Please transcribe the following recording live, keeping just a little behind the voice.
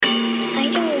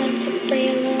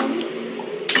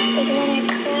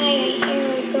I hear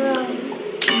a groan.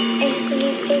 I see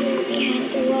a figure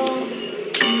behind the wall.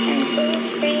 I'm so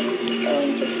afraid it's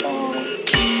going to fall.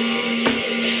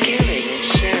 Scaring is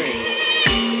sharing.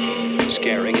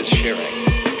 Scaring is sharing.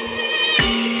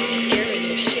 Scaring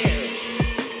is sharing.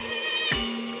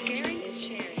 Scaring is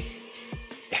sharing.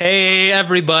 Hey,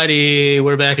 everybody.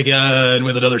 We're back again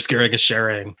with another Scaring is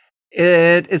Sharing.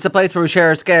 It is a place where we share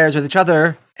our scares with each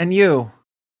other and you,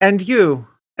 and you,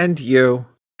 and you,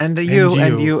 and you,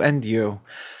 and you, and you.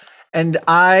 And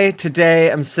I today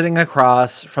am sitting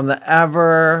across from the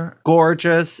ever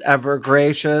gorgeous, ever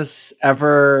gracious,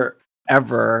 ever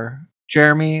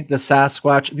Jeremy the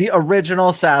Sasquatch, the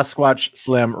original Sasquatch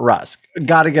Slim Rusk.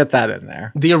 Got to get that in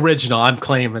there. The original, I'm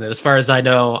claiming it. As far as I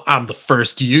know, I'm the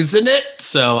first using it,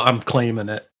 so I'm claiming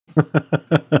it.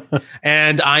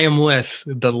 And I am with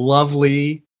the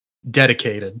lovely,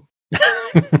 dedicated,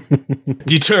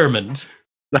 determined.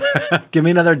 Give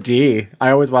me another D.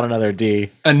 I always want another D.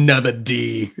 Another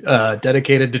D.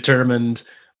 Dedicated, determined,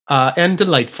 and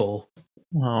delightful.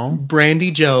 Oh,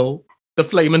 Brandy Joe, the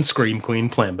Flamin' Scream Queen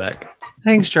Planbeck.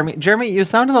 thanks, Jeremy. Jeremy, you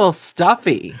sound a little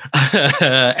stuffy.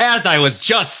 As I was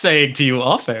just saying to you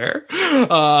off air,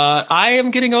 I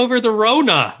am getting over the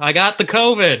Rona. I got the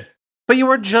COVID. But you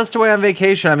were just away on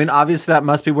vacation. I mean, obviously that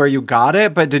must be where you got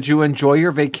it, but did you enjoy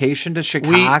your vacation to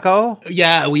Chicago?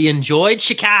 We enjoyed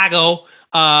Chicago.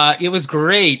 It was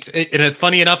great. And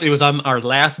funny enough, it was on our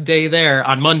last day there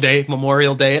on Monday,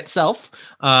 Memorial Day itself.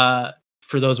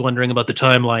 For those wondering about the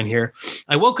timeline here,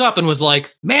 I woke up and was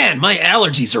like, man, my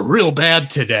allergies are real bad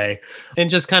today. And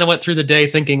just kind of went through the day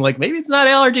thinking like, maybe it's not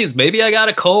allergies. Maybe I got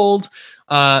a cold.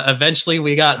 Eventually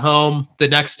we got home the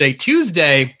next day,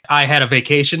 Tuesday. I had a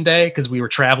vacation day because we were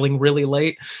traveling really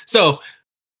late. So,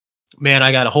 man,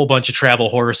 I got a whole bunch of travel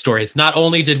horror stories. Not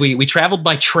only did we traveled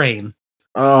by train,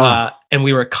 and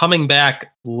we were coming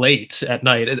back late at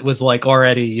night. It was like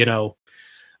already,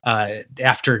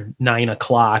 after 9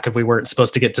 o'clock, and we weren't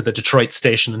supposed to get to the Detroit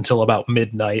station until about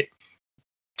midnight.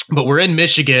 But we're in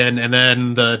Michigan, and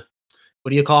then what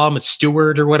do you call him? A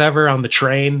steward or whatever on the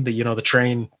train,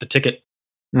 the ticket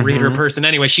reader person.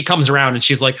 Anyway, she comes around and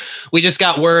she's like, we just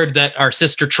got word that our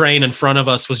sister train in front of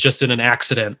us was just in an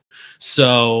accident.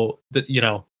 So that,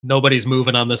 nobody's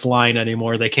moving on this line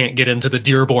anymore. They can't get into the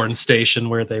Dearborn station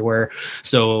where they were.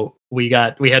 So we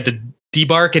had to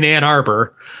debark in Ann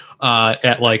Arbor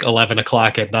at like 11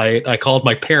 o'clock at night. I called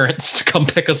my parents to come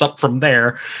pick us up from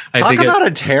there. Talk about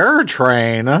a terror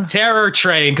train.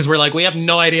 Because we're like, we have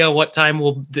no idea what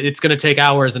time it's going to take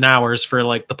hours and hours for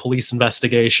like the police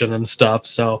investigation and stuff.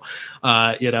 So,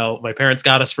 my parents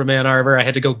got us from Ann Arbor. I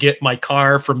had to go get my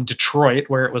car from Detroit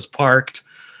where it was parked.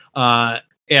 And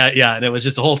it was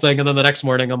just a whole thing. And then the next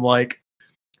morning I'm like,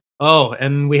 oh,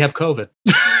 and we have COVID.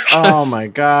 Oh my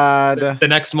God. The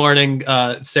next morning,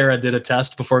 Sarah did a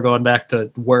test before going back to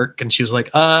work, and she was like,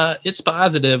 it's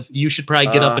positive. You should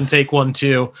probably get up and take one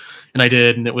too. And I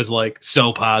did, and it was like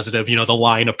so positive. The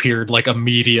line appeared like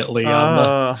immediately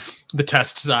on the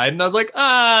test side. And I was like,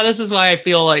 this is why I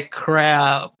feel like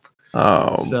crap.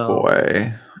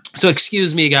 Boy. So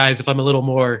excuse me, guys, if I'm a little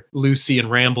more loosey and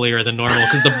ramblier than normal,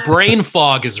 because the brain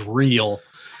fog is real.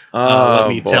 Let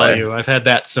me tell you, I've had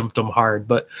that symptom hard,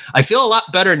 but I feel a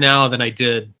lot better now than I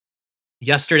did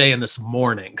yesterday and this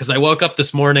morning. Because I woke up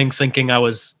this morning thinking I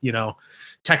was,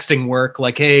 texting work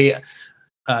like, hey,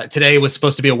 today was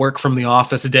supposed to be a work from the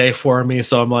office day for me.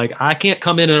 So I'm like, I can't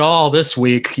come in at all this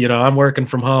week. I'm working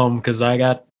from home because I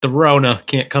got the Rona.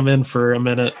 Can't come in for a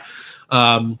minute.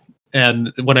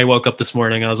 And when I woke up this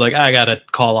morning, I was like, I got to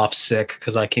call off sick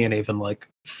because I can't even like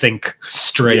think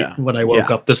straight when I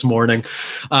woke up this morning.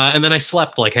 And then I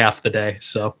slept like half the day.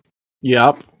 So,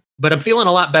 yep. But I'm feeling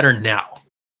a lot better now.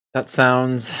 That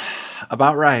sounds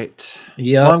about right.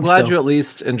 Yeah. Well, I'm glad you at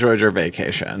least enjoyed your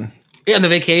vacation. Yeah, and the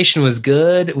vacation was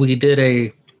good. We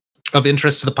did of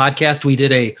interest to the podcast, we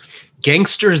did a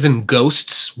Gangsters and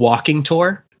Ghosts walking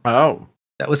tour. Oh.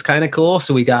 That was kind of cool.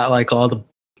 So we got like all the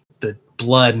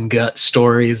blood and gut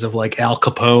stories of like Al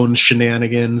Capone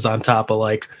shenanigans on top of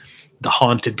like the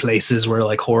haunted places where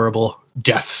like horrible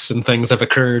deaths and things have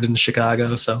occurred in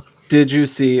Chicago. So did you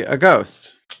see a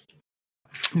ghost?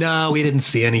 No, we didn't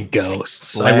see any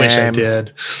ghosts. Lame. I wish I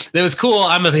did. It was cool.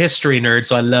 I'm a history nerd,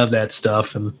 so I love that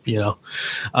stuff. And, and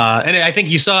I think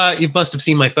you must have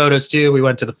seen my photos too. We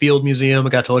went to the Field Museum. I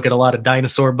got to look at a lot of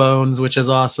dinosaur bones, which is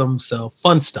awesome. So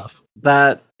fun stuff.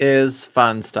 That is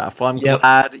fun stuff. Well, I'm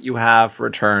glad you have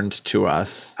returned to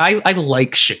us. I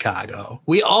like Chicago.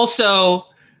 We also,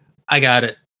 I got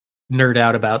to nerd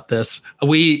out about this.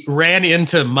 We ran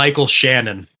into Michael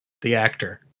Shannon, the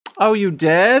actor. Oh, you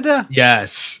did?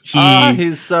 Yes.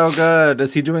 He's so good.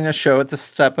 Is he doing a show at the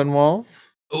Steppenwolf?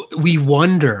 We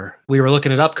wonder. We were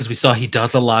looking it up because we saw he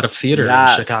does a lot of theater in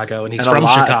Chicago, and he's from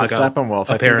Chicago. Steppenwolf,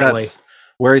 apparently. That's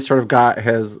where he sort of got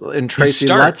his in Tracy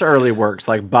Letts' early works,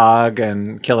 like Bug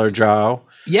and Killer Joe.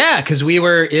 Yeah, because we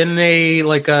were in a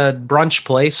brunch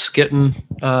place getting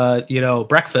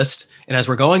breakfast, and as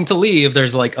we're going to leave,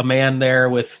 there's like a man there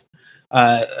with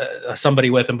somebody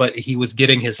with him, but he was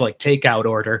getting his like takeout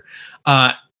order.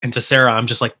 And to Sarah, I'm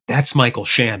just like, that's Michael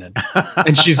Shannon.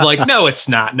 And she's like, no, it's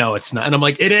not. No, it's not. And I'm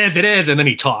like, it is. It is. And then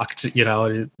he talked,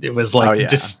 it was like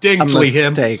distinctly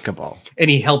him. Unmistakable. And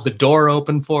he held the door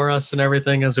open for us and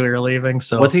everything as we were leaving.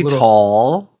 So was he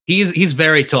tall? He's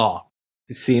very tall.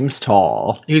 He seems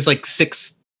tall. He was like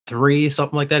 6'3",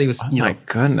 something like that. He was, my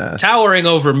goodness, towering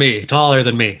over me, taller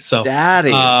than me. So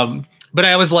Daddy. But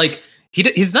I was like,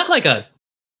 he's not like a,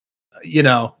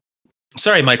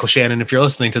 sorry, Michael Shannon, if you're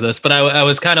listening to this, but I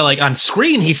was kind of like, on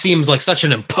screen, he seems like such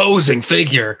an imposing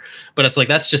figure, but it's like,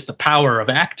 that's just the power of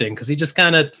acting. Cause he just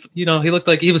kind of, he looked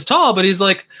like he was tall, but he's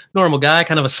like normal guy,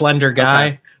 kind of a slender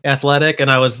guy, athletic.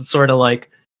 And I was sort of like,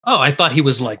 oh, I thought he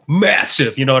was like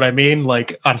massive. You know what I mean?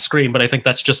 Like on screen, but I think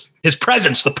that's just his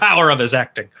presence, the power of his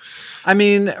acting. I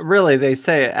mean, really, they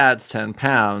say it adds 10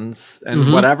 pounds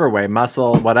in whatever way,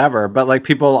 muscle, whatever, but like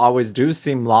people always do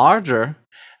seem larger.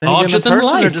 Larger than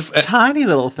life. They're just tiny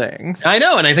little things. I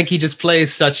know, and I think he just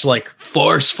plays such like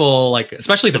forceful, like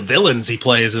especially the villains he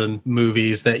plays in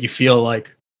movies that you feel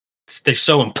like they're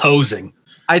so imposing.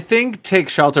 I think Take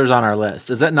Shelter's on our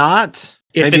list. Is it not?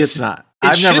 Maybe it's not.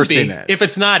 I've never seen it. If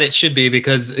it's not, it should be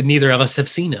because neither of us have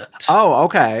seen it. Oh,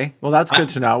 okay. Well, that's good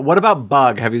to know. What about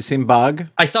Bug? Have you seen Bug?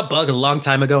 I saw Bug a long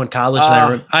time ago in college,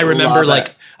 and I remember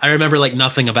like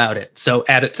nothing about it. So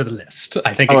add it to the list.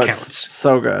 I think it counts.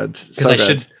 So good.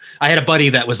 Because I had a buddy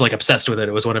that was like obsessed with it.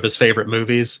 It was one of his favorite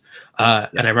movies,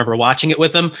 and I remember watching it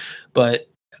with him.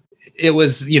 But it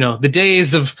was the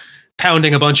days of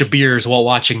pounding a bunch of beers while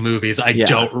watching movies. I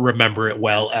don't remember it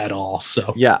well at all.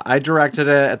 So yeah, I directed it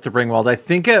at the Ringwald. I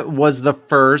think it was the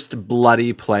first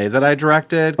bloody play that I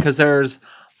directed because there's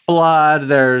blood,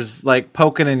 there's like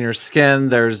poking in your skin,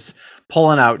 there's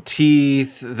pulling out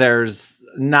teeth, there's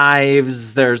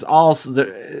knives, there's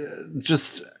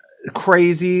just the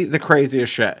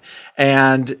craziest shit.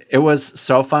 And it was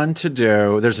so fun to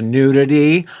do. There's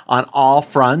nudity on all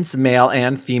fronts, male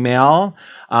and female.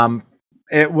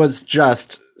 It was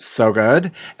just so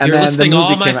good. And you're then listing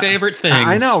all my favorite things.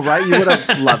 I know, right? You would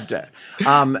have loved it.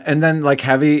 And then like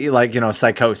heavy, like,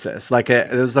 Psychosis. Like it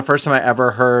was the first time I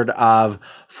ever heard of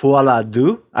Folie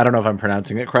du. I don't know if I'm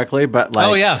pronouncing it correctly, but like,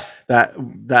 oh yeah,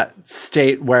 that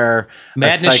state where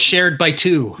madness shared by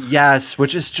two. Yes,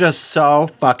 which is just so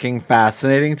fucking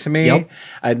fascinating to me. Yep.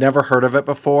 I'd never heard of it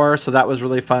before, so that was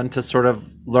really fun to sort of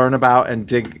learn about and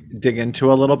dig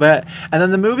into a little bit. And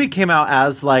then the movie came out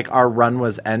as like our run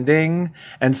was ending,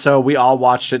 and so we all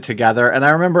watched it together. And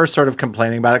I remember sort of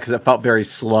complaining about it because it felt very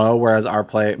slow, whereas our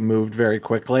play moved very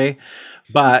quickly.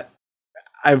 But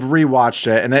I've rewatched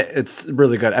it and it's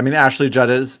really good. I mean, Ashley Judd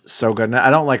is so good. And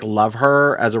I don't like love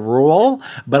her as a rule,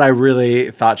 but I really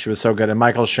thought she was so good. And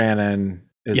Michael Shannon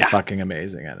is fucking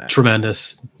amazing in it.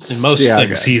 Tremendous in most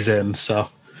things he's in. So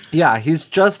yeah, he's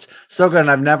just so good. And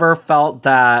I've never felt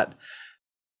that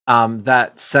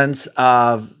that sense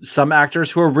of some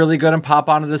actors who are really good and pop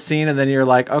onto the scene, and then you're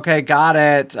like, okay, got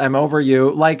it, I'm over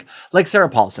you. Like Sarah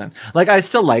Paulson. Like I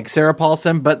still like Sarah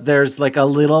Paulson, but there's like a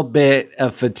little bit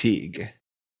of fatigue.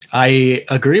 I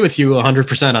agree with you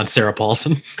 100% on Sarah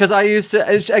Paulson. Because I used to,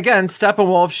 again,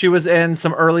 Steppenwolf, she was in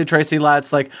some early Tracy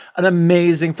Letts, like an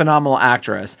amazing, phenomenal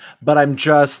actress. But I'm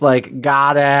just like,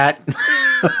 got it.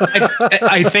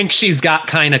 I think she's got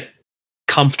kind of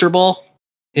comfortable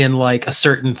in like a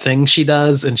certain thing she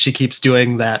does, and she keeps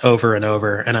doing that over and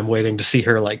over. And I'm waiting to see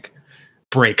her like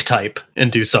break type and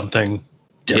do something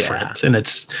different. And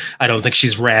I don't think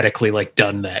she's radically like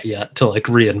done that yet to like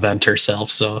reinvent herself.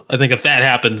 So I think if that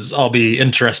happens, I'll be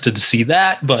interested to see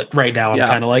that. But right now I'm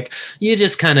kind of like, you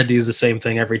just kind of do the same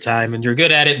thing every time and you're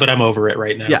good at it, but I'm over it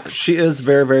right now. Yeah, she is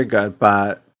very, very good.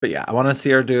 But yeah, I want to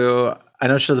see her do, I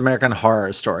know she does American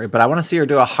Horror Story, but I want to see her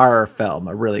do a horror film,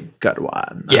 a really good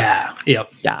one. Yeah.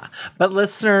 Yep. Yeah. But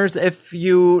listeners, if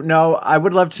you know, I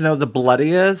would love to know the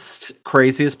bloodiest,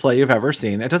 craziest play you've ever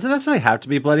seen. It doesn't necessarily have to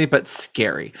be bloody, but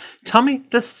scary. Tell me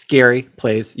the scary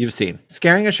plays you've seen.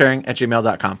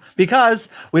 ScaringandSharing@gmail.com. Because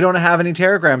we don't have any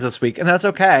Teragrams this week, and that's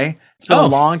okay. It's been Oh. a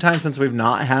long time since we've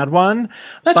not had one.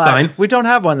 That's but fine. We don't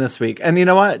have one this week. And you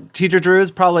know what? Teacher Drew is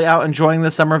probably out enjoying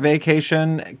the summer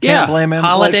vacation. Can't blame him.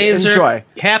 Holidays enjoy. are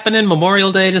happening.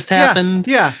 Memorial Day just happened.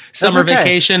 Yeah. Summer that's okay.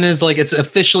 vacation is it's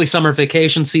officially summer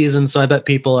vacation season. So I bet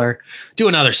people are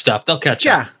doing other stuff. They'll catch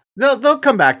up. Yeah. They'll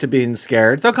come back to being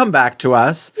scared. They'll come back to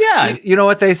us. Yeah. You know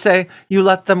what they say? You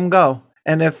let them go.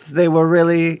 And if they were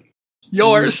really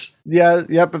Yours.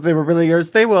 if they were really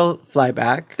yours, they will fly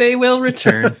back. They will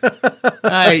return.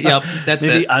 Yep. That's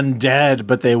Maybe it. undead,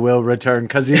 but they will return.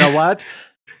 Because you know what?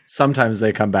 Sometimes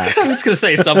they come back. I was going to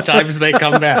say sometimes they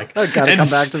come back. I gotta come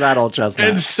back to that old chestnut.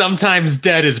 And sometimes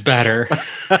dead is better.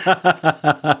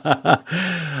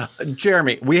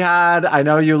 Jeremy, I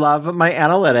know you love my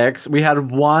analytics. We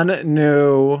had one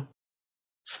new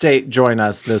state join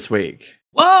us this week.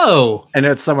 Whoa. And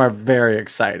it's somewhere very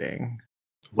exciting.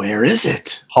 Where is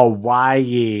it?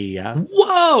 Hawaii.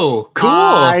 Whoa. Cool.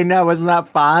 I know. Isn't that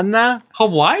fun?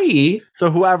 Hawaii.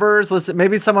 So whoever's listening,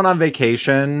 maybe someone on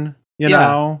vacation, you Yeah.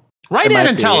 know. Write It in might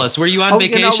and be. tell us. Were you on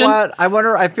vacation? You know what? I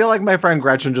wonder. I feel like my friend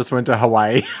Gretchen just went to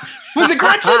Hawaii. Was it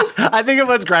Gretchen? I think it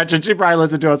was Gretchen. She probably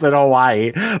listened to us in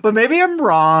Hawaii. But maybe I'm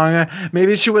wrong.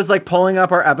 Maybe she was like pulling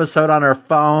up our episode on her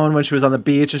phone when she was on the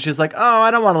beach and she's like, oh,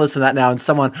 I don't want to listen to that now. And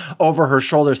someone over her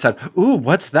shoulder said, ooh,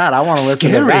 what's that? I want to listen to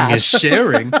Scaring that. is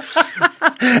sharing.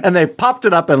 And they popped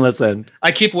it up and listened.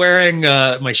 I keep wearing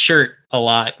my shirt a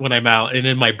lot when I'm out, and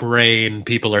in my brain,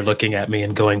 people are looking at me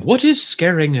and going, "What is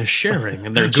scaring is sharing?"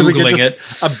 And they're Should we get googling just it.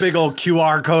 a big old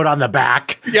QR code on the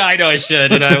back? Yeah, I know I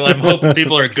should, and I'm hoping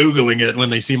people are googling it when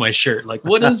they see my shirt. Like,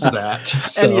 what is that?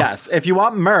 So, And yes, if you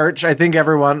want merch, I think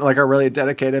everyone, like our really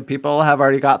dedicated people, have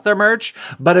already got their merch.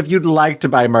 But if you'd like to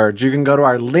buy merch, you can go to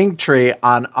our link tree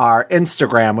on our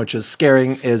Instagram, which is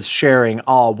Scaring is Sharing,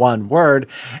 all one word,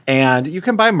 and you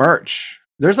can buy merch.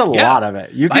 There's a Yeah, lot of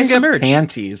it. You buy can some get merch.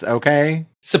 panties, okay?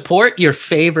 support your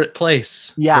favorite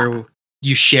place. Yeah. Where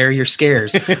you share your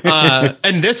scares.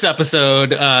 And this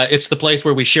episode, it's the place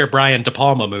where we share Brian De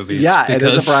Palma movies. Yeah, it is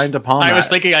because a Brian De Palma. I was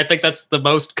thinking, I think that's the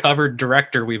most covered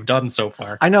director we've done so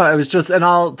far. I know it was just, and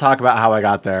I'll talk about how I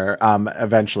got there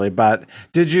eventually. But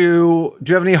do you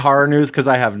have any horror news? Because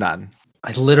I have none.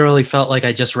 I literally felt like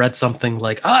I just read something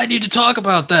like, I need to talk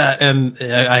about that. And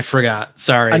I forgot.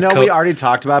 Sorry. I know we already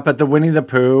talked about it, but the Winnie the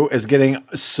Pooh is getting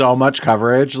so much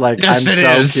coverage. Like, Yes, I'm it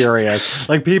so is. curious.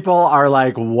 Like, people are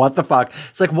like, what the fuck?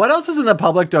 It's like, what else is in the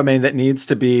public domain that needs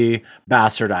to be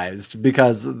bastardized?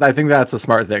 Because I think that's a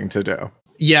smart thing to do.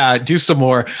 Yeah, do some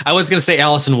more. I was going to say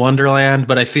Alice in Wonderland,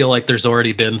 but I feel like there's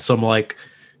already been some like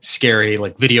scary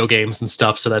like video games and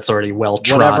stuff. So that's already well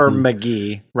Whatever trodden.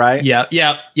 McGee, right? Yeah.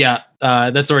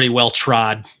 That's already well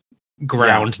trod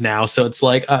ground now. So it's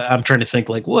like I'm trying to think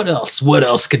like what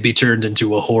else could be turned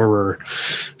into a horror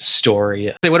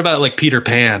story. Say, what about like Peter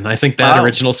Pan? I think that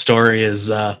original story is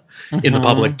in the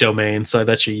public domain. So I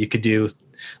bet you could do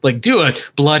a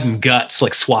blood and guts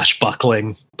like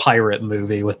swashbuckling pirate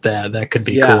movie with that. That could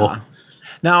be cool.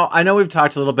 Now, I know we've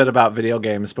talked a little bit about video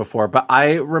games before, but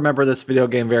I remember this video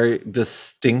game very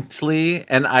distinctly,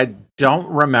 and I don't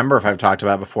remember if I've talked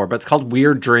about it before, but it's called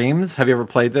Weird Dreams. Have you ever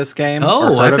played this game?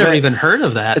 Oh, I've never even heard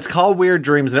of that. It's called Weird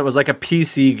Dreams, and it was like a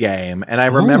PC game, and I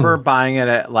remember buying it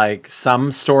at like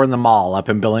some store in the mall up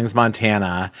in Billings,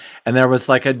 Montana, and there was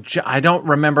like I don't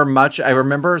remember much. I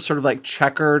remember sort of like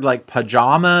checkered like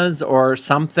pajamas or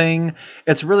something.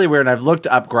 It's really weird, and I've looked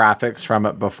up graphics from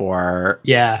it before.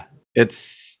 Yeah.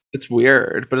 It's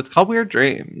weird, but it's called Weird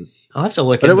Dreams. I'll have to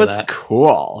look But into it was that.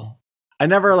 cool. I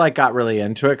never like got really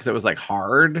into it because it was like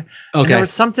hard. And Okay. there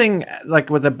was something like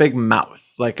with a big mouth,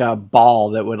 like a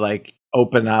ball that would like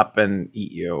open up and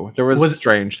eat you. There was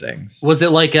strange things. Was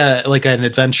it like an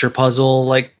adventure puzzle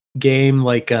like game?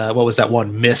 Like what was that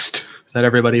one, Myst, that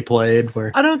everybody played?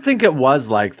 Where I don't think it was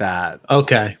like that.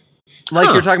 okay. Like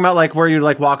you're talking about like where you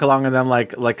like walk along and then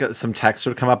like some text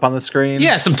would come up on the screen.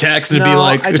 Yeah, some text and it'd No, be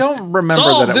like, I don't remember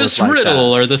solve that it this was like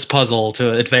riddle that. or this puzzle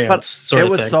to advance. But sort it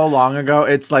of was thing. so long ago.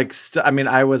 It's like I mean,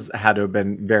 I had to have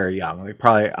been very young, like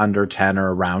probably under 10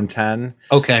 or around 10.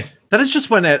 Okay. That is just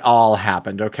when it all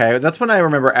happened. Okay, that's when I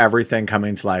remember everything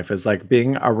coming to life. Is like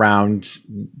being around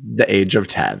the age of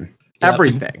 10. Yep.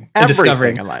 Everything, And everything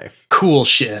discovering in life. Cool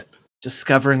shit.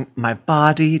 Discovering my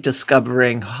body,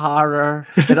 discovering horror.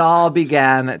 It all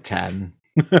began at 10.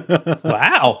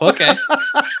 Wow. Okay.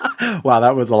 Wow,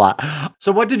 that was a lot.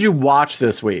 So, what did you watch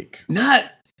this week? Not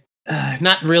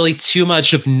really too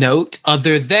much of note,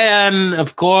 other than,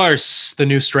 of course, the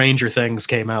new Stranger Things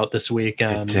came out this week.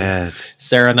 It did.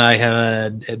 Sarah and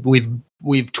I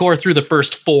we've tore through the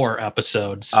first 4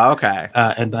 episodes. Okay.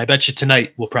 And I bet you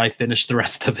tonight we'll probably finish the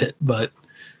rest of it. But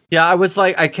Yeah,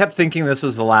 I kept thinking this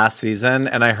was the last season,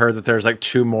 and I heard that there's like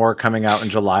 2 more coming out in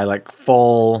July, like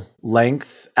full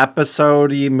length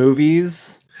episode-y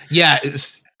movies. Yeah.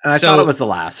 And I thought it was the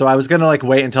last. So I was going to like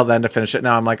wait until then to finish it.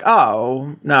 Now I'm like,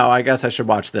 oh, no, I guess I should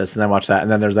watch this and then watch that.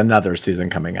 And then there's another season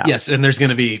coming out. Yes. And there's going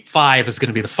to be 5 is going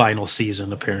to be the final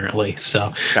season, apparently.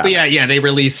 So, but yeah, they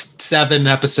released 7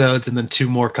 episodes and then 2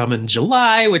 more come in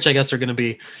July, which I guess are going to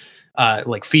be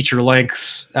like feature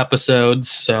length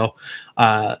episodes. So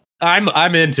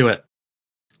I'm into it.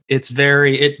 It's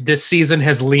this season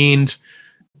has leaned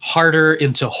harder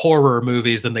into horror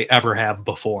movies than they ever have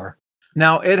before.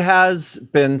 Now, it has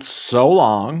been so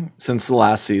long since the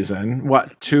last season.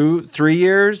 What, 2-3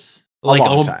 years? Like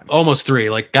almost 3,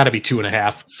 like got to be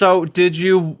 2.5. So did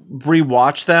you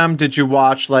rewatch them? Did you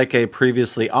watch like a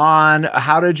previously on?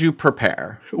 How did you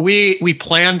prepare? We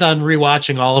planned on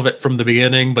rewatching all of it from the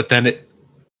beginning, but then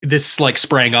this like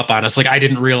sprang up on us. Like I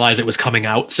didn't realize it was coming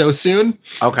out so soon.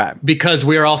 Okay. Because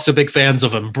we are also big fans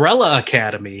of Umbrella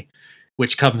Academy,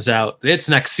 which comes out, its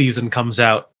next season comes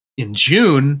out in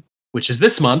June, which is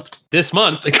this month. It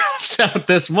comes out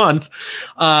this month.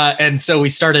 And so we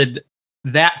started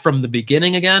that from the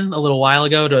beginning again a little while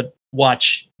ago to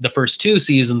watch the first 2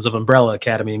 seasons of Umbrella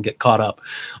Academy and get caught up.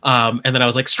 And then I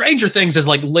was like, Stranger Things is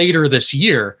like later this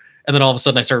year. And then all of a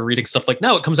sudden I started reading stuff like,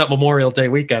 no, it comes out Memorial Day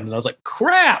weekend. And I was like,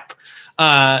 crap.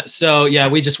 So yeah,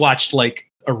 we just watched like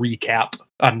a recap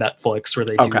on Netflix where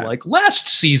they do like last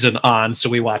season on. So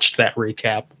we watched that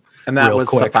recap. And that was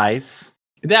quick. Suffice.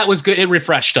 That was good. It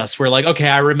refreshed us. We're like, okay,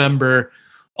 I remember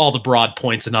all the broad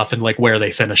points enough and like where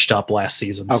they finished up last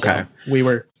season. Okay. So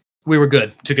we were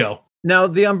good to go. Now,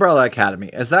 the Umbrella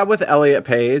Academy, is that with Elliot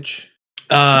Page?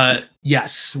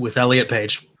 Yes, with Elliot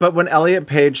Page. But when Elliot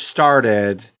Page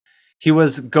started, he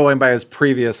was going by his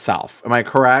previous self. Am I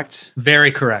correct?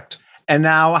 Very correct. And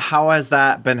now how has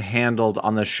that been handled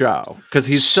on the show? Because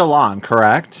he's still on,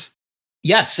 correct?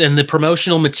 Yes, and the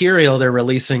promotional material they're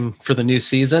releasing for the new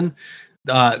season,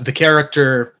 the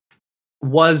character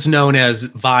was known as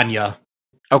Vanya.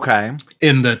 Okay.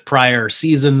 In the prior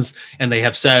seasons, and they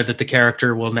have said that the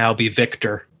character will now be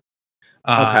Victor.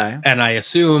 Okay. And I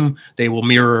assume they will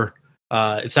mirror.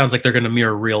 It sounds like they're going to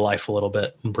mirror real life a little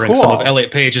bit and bring some of Elliot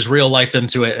Page's real life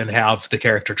into it and have the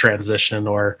character transition,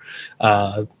 or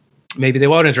maybe they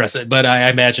won't address it. But I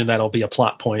imagine that'll be a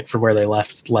plot point for where they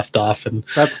left off. And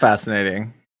that's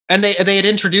fascinating. And they had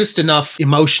introduced enough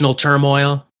emotional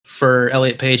turmoil for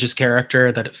Elliot Page's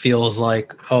character that it feels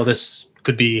like, oh, this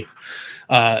could be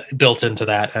built into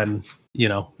that, and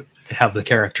have the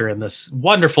character in this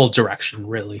wonderful direction,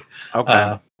 really.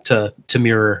 Okay. To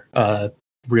mirror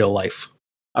real life.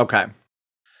 Okay.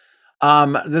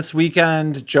 This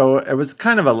weekend, Joe, it was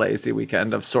kind of a lazy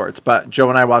weekend of sorts, but Joe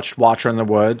and I watched Watcher in the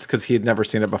Woods because he had never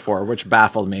seen it before, which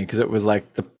baffled me because it was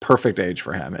like the perfect age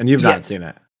for him. And you've not seen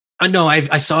it. No,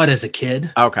 I saw it as a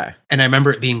kid. Okay. And I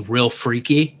remember it being real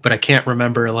freaky, but I can't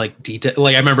remember like detail.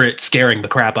 Like I remember it scaring the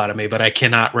crap out of me, but I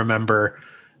cannot remember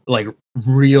like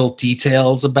real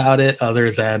details about it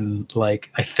other than like,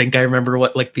 I think I remember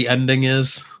what like the ending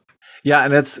is. Yeah.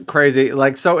 And it's crazy.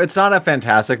 Like, so it's not a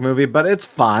fantastic movie, but it's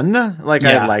fun. Like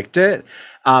I liked it.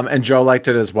 And Joe liked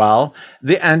it as well.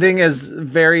 The ending is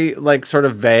very like sort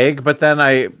of vague, but then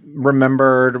I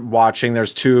remembered watching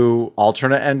there's 2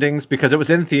 alternate endings because it was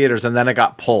in theaters and then it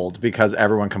got pulled because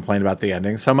everyone complained about the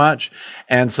ending so much.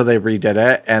 And so they redid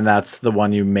it, and that's the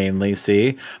one you mainly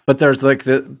see. But there's like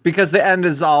because the end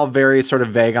is all very sort of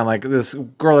vague on like this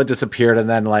girl that disappeared, and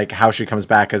then like how she comes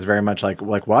back is very much like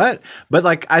what? But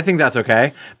like I think that's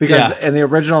okay because in the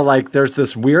original, like there's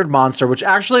this weird monster which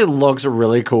actually looks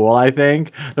really cool, I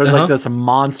think. There's like this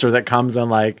monster that comes and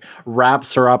like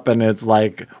wraps her up in its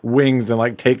like wings and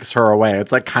like takes her away.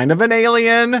 It's like kind of an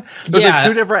alien. There's like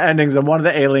 2 different endings, and one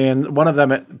of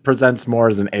them it presents more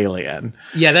as an alien.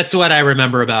 Yeah, that's what I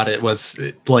remember about it was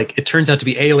like it turns out to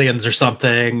be aliens or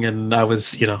something. And I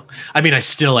was, I mean, I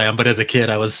still am, but as a kid,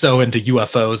 I was so into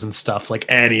UFOs and stuff. Like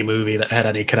any movie that had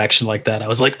any connection like that, I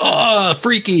was like, oh,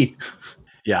 freaky.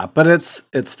 Yeah, but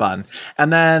it's fun.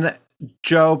 And then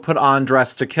Joe put on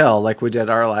Dress to Kill, like we did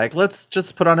our like, let's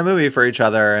just put on a movie for each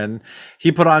other. And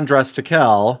he put on Dress to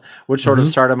Kill, which sort of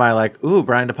started my like, ooh,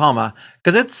 Brian De Palma.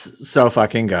 Because it's so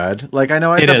fucking good. Like I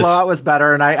know I said Blowout was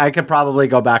better, and I could probably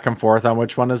go back and forth on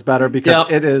which one is better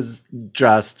because it is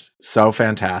just so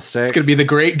fantastic. It's going to be the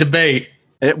great debate.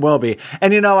 It will be.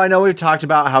 And I know we've talked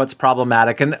about how it's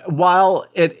problematic. And while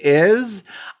it is,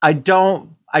 I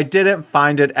didn't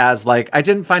find it as like, I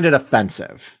didn't find it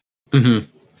offensive. Mm-hmm.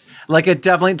 Like it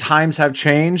definitely times have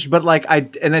changed, but like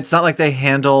and it's not like they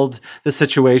handled the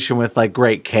situation with like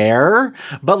great care,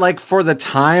 but like for the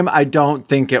time, I don't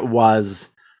think it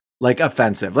was like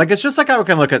offensive. Like it's just like I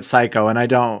can look at Psycho and I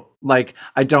don't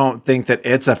think that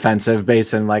it's offensive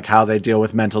based on like how they deal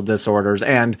with mental disorders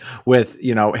and with,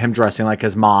 you know, him dressing like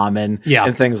his mom and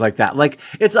things like that. Like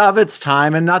it's of its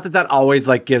time, and not that always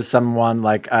like gives someone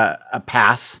like a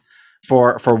pass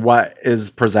for what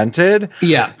is presented.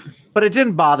 Yeah. But it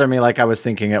didn't bother me like I was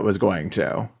thinking it was going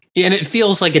to. And it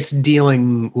feels like it's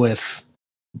dealing with,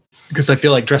 because I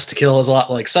feel like Dressed to Kill is a lot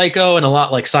like Psycho and a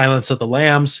lot like Silence of the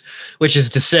Lambs, which is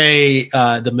to say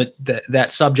that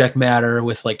subject matter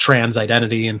with like trans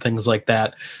identity and things like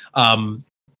that.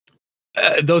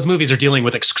 Those movies are dealing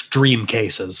with extreme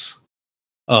cases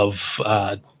of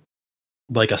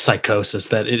like a psychosis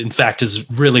that it in fact is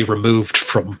really removed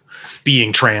from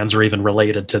being trans or even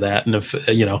related to that. And if,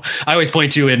 you know, I always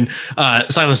point to in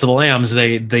Silence of the Lambs,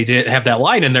 they did have that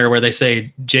line in there where they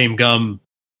say James Gumb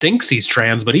thinks he's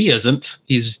trans, but he isn't.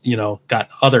 He's, you know, got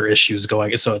other issues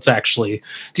going. So it's actually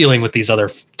dealing with these other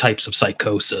types of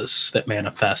psychosis that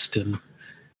manifest in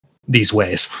these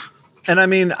ways. And I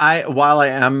mean, while I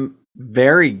am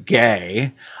very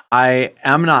gay, I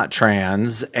am not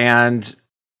trans, and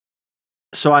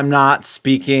so I'm not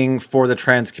speaking for the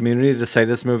trans community to say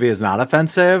this movie is not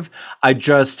offensive. I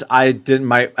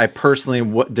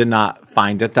personally did not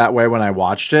find it that way when I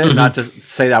watched it. Mm-hmm. Not to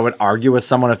say that I would argue with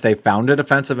someone if they found it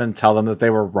offensive and tell them that they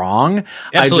were wrong.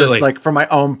 Absolutely. I just, like, from my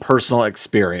own personal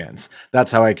experience,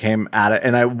 that's how I came at it.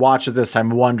 And I watched it this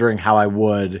time wondering how I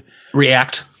would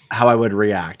react.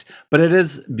 But it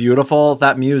is beautiful.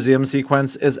 That museum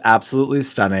sequence is absolutely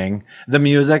stunning. The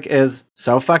music is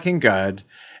so fucking good.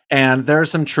 And there are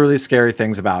some truly scary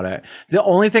things about it. The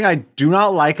only thing I do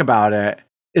not like about it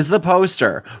is the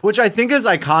poster, which I think is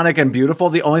iconic and beautiful.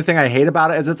 The only thing I hate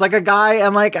about it is it's like a guy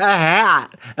and like a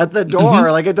hat at the door.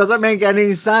 Mm-hmm. Like it doesn't make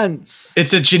any sense.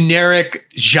 It's a generic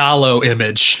giallo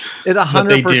image. It 100% what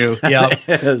they do.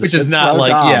 Yep. Which is not so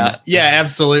like dumb. Yeah,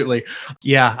 absolutely.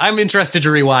 Yeah, I'm interested to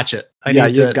rewatch it.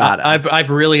 You got it. I've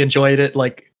really enjoyed it.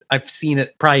 Like I've seen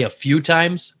it probably a few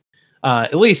times,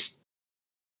 at least.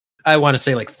 I want to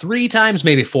say like 3 times,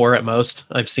 maybe 4 at most.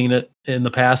 I've seen it in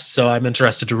the past, so I'm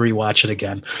interested to rewatch it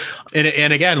again.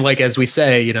 And again, like as we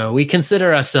say, you know, we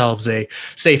consider ourselves a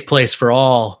safe place for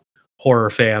all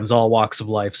horror fans, all walks of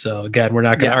life. So again, we're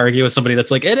not going to argue with somebody that's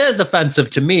like, it is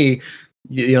offensive to me.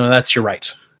 You know, that's your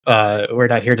right. We're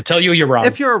not here to tell you you're wrong.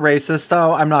 If you're a racist,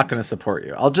 though, I'm not going to support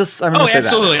you. I'm oh,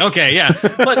 absolutely. That. Okay, yeah.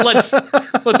 But let's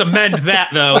amend that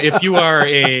though. If you are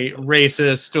a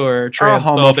racist or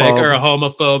transphobic or a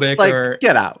homophobic, like, or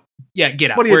get out. Yeah, get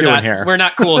out. What are you doing here? We're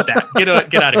not cool with that. Get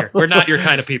out of here. We're not your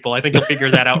kind of people. I think you'll figure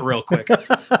that out real quick.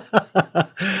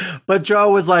 But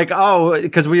Joe was like, oh,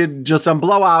 because we had just done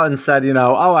Blowout and said, you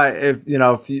know,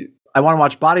 I want to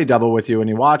watch Body Double with you when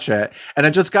you watch it. And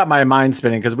it just got my mind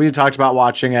spinning because we had talked about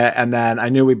watching it. And then I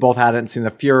knew we both hadn't seen The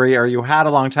Fury, or you had a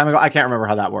long time ago. I can't remember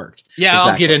how that worked. Yeah,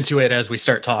 exactly. I'll get into it as we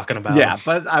start talking about it.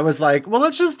 But I was like, well,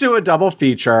 let's just do a double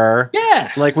feature.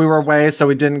 Yeah. Like we were away, so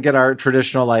we didn't get our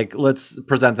traditional, like, let's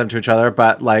present them to each other.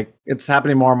 But like, it's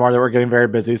happening more and more that we're getting very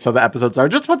busy. So the episodes are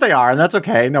just what they are. And that's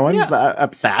okay. No one's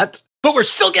upset. But we're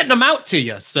still getting them out to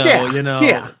you. So,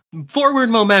 forward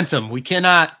momentum. We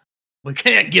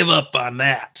can't give up on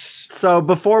that. So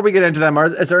before we get into them,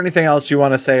 is there anything else you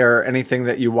want to say or anything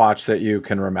that you watched that you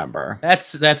can remember?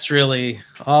 That's really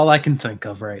all I can think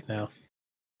of right now.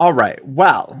 All right.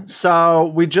 Well,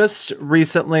 so we just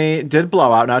recently did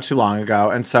Blowout not too long ago.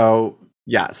 And so,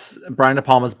 yes, Brian De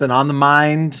Palma's been on the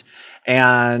mind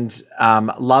and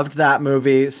loved that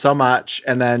movie so much.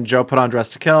 And then Joe put on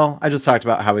Dressed to Kill. I just talked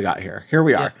about how we got here. Here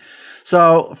we are. Yeah.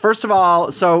 So first of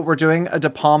all, we're doing a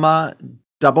De Palma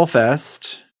double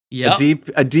fist, a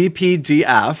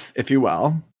DPDF, if you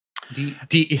will. A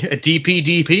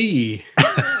DPDP.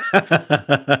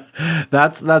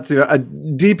 that's a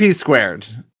DP squared,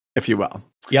 if you will.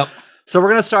 Yep. So we're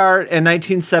going to start in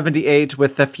 1978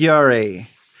 with The Fury.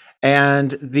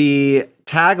 And the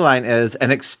tagline is an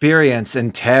experience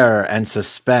in terror and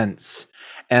suspense.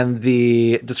 And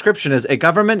the description is, a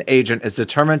government agent is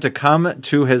determined to come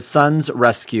to his son's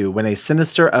rescue when a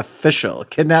sinister official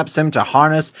kidnaps him to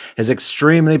harness his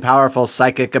extremely powerful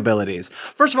psychic abilities.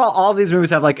 First of all of these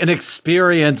movies have like an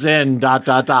experience in ...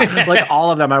 Like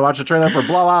all of them. I watched a trailer for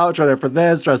Blowout, trailer for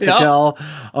this, Dressed to Kill.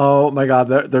 Oh my God,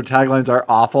 their taglines are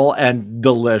awful and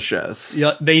delicious.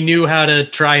 Yeah, they knew how to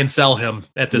try and sell him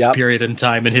at this period in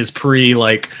time in his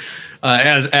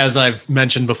as I've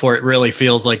mentioned before, it really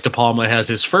feels like De Palma has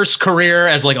his first career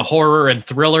as like a horror and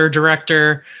thriller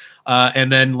director.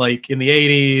 And then like in the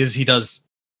 80s, he does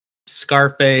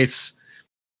Scarface.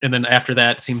 And then after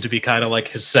that seemed to be kind of like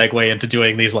his segue into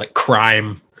doing these like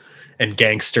crime and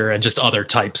gangster and just other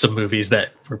types of movies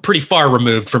that were pretty far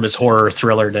removed from his horror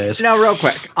thriller days. Now, real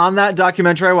quick, on that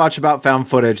documentary I watched about found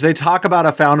footage, they talk about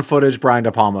a found footage Brian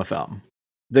De Palma film.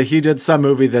 That he did some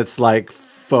movie that's like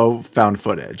faux found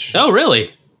footage. Oh,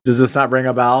 really? Does this not ring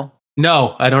a bell?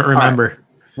 No, I don't remember. Right.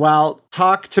 Well,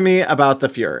 talk to me about The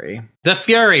Fury. The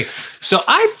Fury. So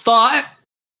I thought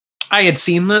I had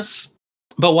seen this,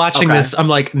 but watching this, I'm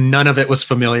like, none of it was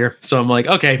familiar. So I'm like,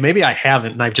 okay, maybe I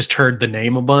haven't, and I've just heard the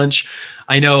name a bunch.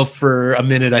 I know for a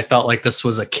minute I felt like this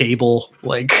was a cable,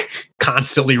 like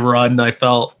constantly run. I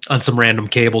felt on some random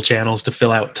cable channels to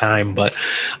fill out time, but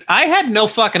I had no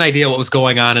fucking idea what was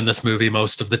going on in this movie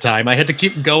most of the time. I had to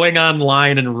keep going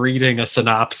online and reading a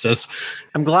synopsis.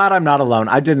 I'm glad I'm not alone.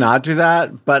 I did not do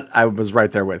that, but I was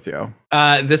right there with you.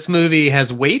 This movie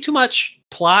has way too much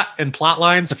plot and plot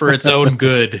lines for its own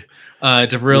good.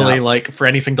 To really like for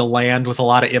anything to land with a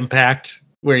lot of impact,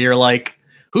 where you're like,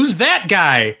 who's that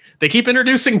guy? They keep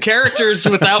introducing characters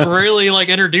without really like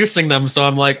introducing them. So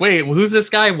I'm like, wait, who's this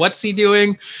guy? What's he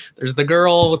doing? There's the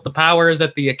girl with the powers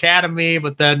at the academy,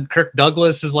 but then Kirk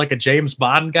Douglas is like a James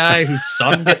Bond guy whose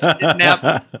son gets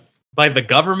kidnapped by the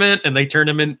government and they turn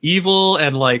him in evil.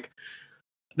 And like,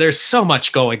 there's so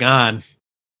much going on.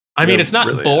 I mean, it's not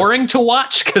really boring to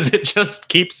watch because it just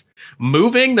keeps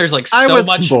moving. There's like so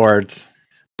much bored,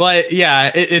 but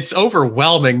yeah, it's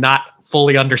overwhelming not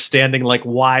fully understanding like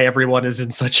why everyone is in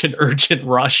such an urgent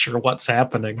rush or what's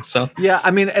happening. So yeah,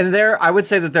 I mean, and I would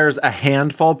say that there's a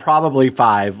handful, probably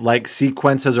 5 like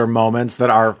sequences or moments that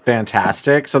are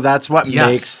fantastic. So that's what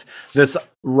makes this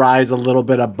rise a little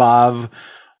bit above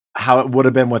how it would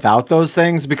have been without those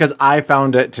things, because I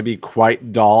found it to be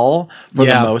quite dull for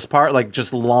the most part, like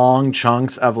just long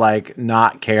chunks of like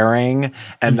not caring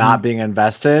and not being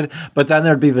invested. But then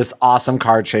there'd be this awesome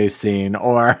car chase scene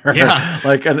or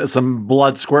like some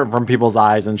blood squirting from people's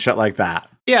eyes and shit like that.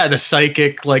 Yeah, the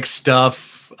psychic like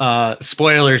stuff.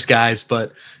 Spoilers, guys,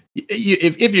 but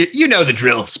if you know the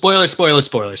drill. Spoilers.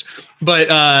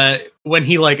 But when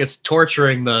he like is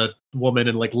torturing the woman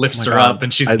and like lifts her up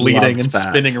and she's bleeding and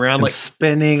spinning around, like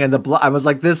spinning, and the blood. I was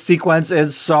like, this sequence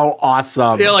is so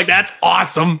awesome. Yeah, like that's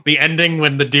awesome. The ending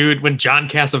when John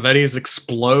Cassavetes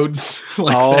explodes.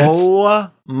 Like,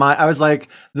 I was like,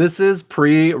 this is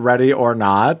pre-Ready or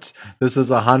Not. This is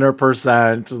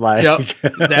 100%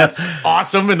 like that's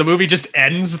awesome. And the movie just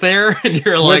ends there, and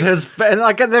you're like, and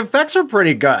like the effects are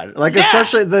pretty good. Like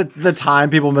especially the time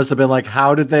people must have been like,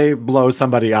 how did they blow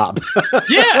somebody up?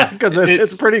 Yeah, because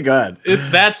it's pretty good.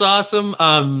 That's awesome.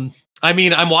 I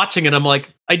mean, I'm watching it. I'm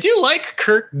like, I do like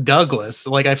Kirk Douglas.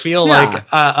 Like, I feel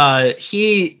like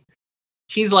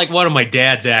he's like one of my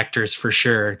dad's actors for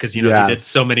sure. Because he did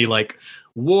so many like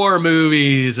war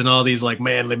movies and all these like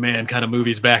manly man kind of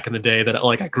movies back in the day that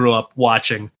like I grew up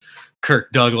watching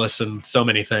Kirk Douglas and so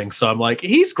many things. So I'm like,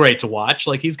 he's great to watch.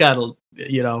 Like he's got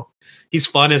he's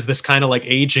fun as this kind of like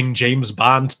aging James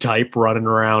Bond type running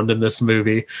around in this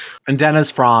movie. And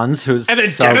Dennis Franz,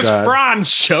 Dennis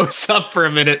Franz shows up for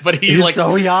a minute, but he's like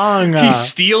so young. He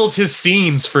steals his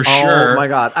scenes for sure. Oh my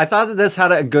God. I thought that this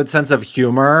had a good sense of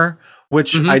humor,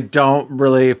 which I don't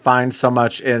really find so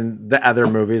much in the other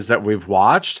movies that we've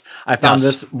watched. I found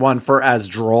this one, for as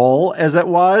droll as it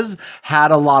was,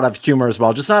 had a lot of humor as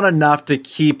well, just not enough to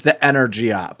keep the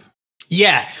energy up.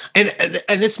 Yeah, and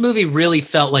this movie really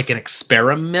felt like an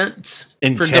experiment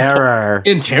in terror.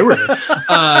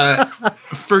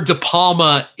 For De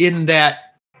Palma, in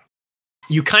that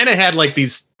you kind of had like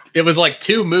these. It was like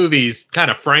 2 movies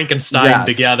kind of Frankenstein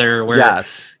together, where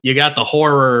you got the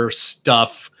horror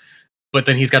stuff, but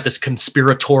then he's got this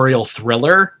conspiratorial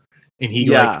thriller, and he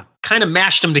like kind of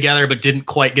mashed them together, but didn't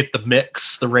quite get the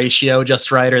mix, the ratio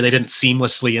just right, or they didn't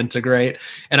seamlessly integrate.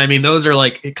 And I mean, those are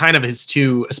like kind of his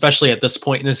 2, especially at this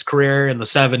point in his career in the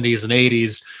 70s and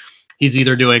 80s. He's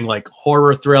either doing like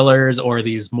horror thrillers or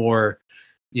these more,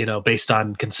 based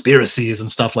on conspiracies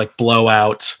and stuff like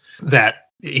Blowout, that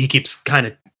he keeps kind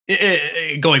of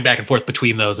going back and forth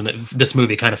between those. And this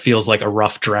movie kind of feels like a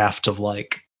rough draft of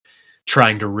like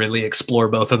trying to really explore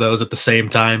both of those at the same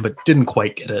time, but didn't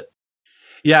quite get it.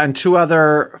 Yeah, and 2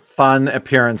 other fun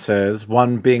appearances.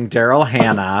 One being Daryl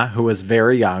Hannah, who was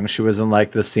very young. She was in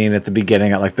like the scene at the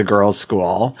beginning at like the girls'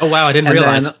 school. Oh wow, I didn't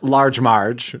realize. And then Large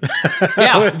Marge,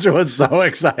 which was so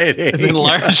exciting. And then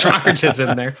Large Marge is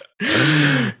in there.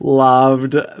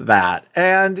 Loved that,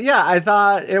 and I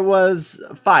thought it was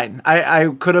fine. I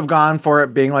could have gone for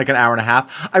it being like an hour and a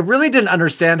half. I really didn't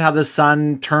understand how the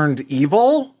son turned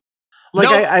evil. Like,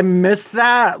 I missed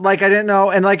that. Like, I didn't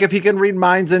know. And, like, if he can read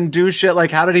minds and do shit, like,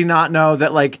 how did he not know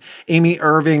that, like, Amy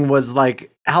Irving was,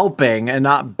 like, helping and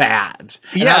not bad.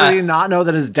 And Yeah. how did he not know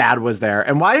that his dad was there?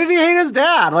 And why did he hate his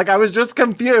dad? Like, I was just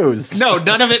confused. No,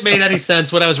 none of it made any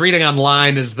sense. What I was reading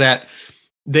online is that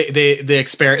they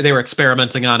were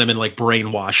experimenting on him and like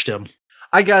brainwashed him.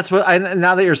 I guess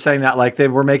now that you're saying that, like they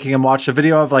were making him watch a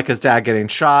video of like his dad getting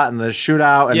shot and the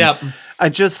shootout. And Yep. I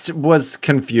just was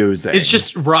confusing. It's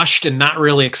just rushed and not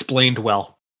really explained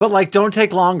well. But like, don't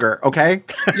take longer, okay?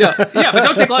 Yeah, but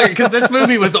don't take longer because this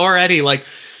movie was already like,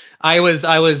 I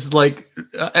was like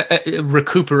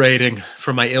recuperating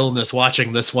from my illness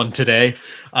watching this one today,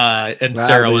 and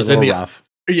Sarah was in the rough.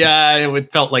 Yeah,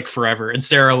 it felt like forever. And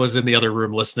Sarah was in the other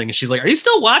room listening, and she's like, "Are you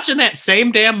still watching that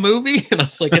same damn movie?" And I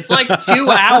was like, "It's like 2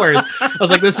 hours." I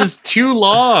was like, "This is too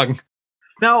long."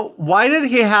 Now, why did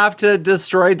he have to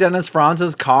destroy Dennis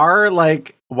Franz's car?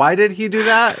 Like, why did he do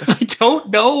that? I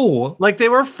don't know. Like, they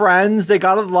were friends. They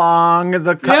got along.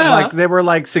 Like, they were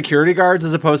like security guards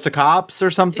as opposed to cops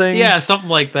or something. Yeah, something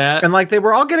like that. And like, they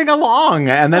were all getting along.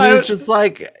 And then he's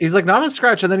like, not a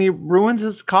scratch. And then he ruins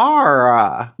his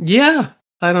car. Yeah,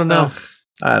 I don't know.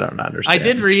 I don't understand. I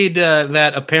did read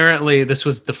that apparently this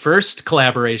was the first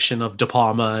collaboration of De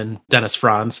Palma and Dennis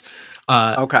Franz.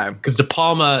 Okay. Because De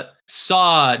Palma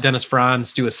saw Dennis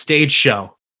Franz do a stage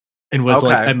show and was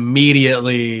like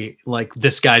immediately like,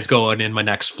 this guy's going in my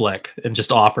next flick, and just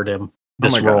offered him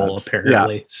this role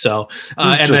apparently. Yeah. So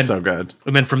and then so good.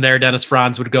 And then from there, Dennis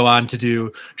Franz would go on to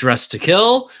do Dress to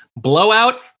Kill,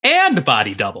 Blowout, and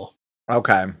Body Double.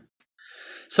 Okay.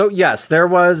 So yes, there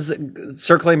was,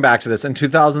 circling back to this, in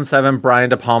 2007, Brian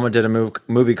De Palma did a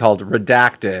movie called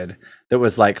Redacted that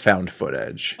was like found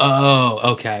footage. Oh,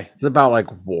 okay. It's about like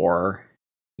war.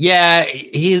 Yeah,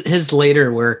 his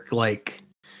later work, like,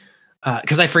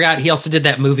 because I forgot he also did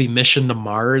that movie Mission to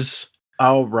Mars.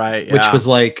 Oh, right. Yeah. Which was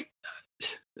like,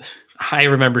 I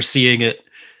remember seeing it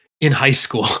in high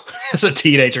school as a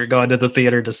teenager, going to the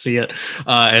theater to see it.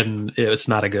 And it's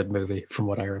not a good movie from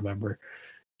what I remember.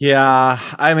 Yeah,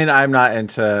 I mean, I'm not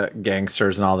into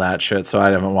gangsters and all that shit, so I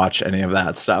haven't watched any of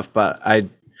that stuff. But I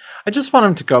just want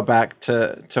him to go back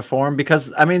to form,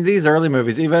 because I mean, these early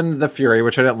movies, even The Fury,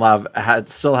 which I didn't love,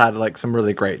 still had like some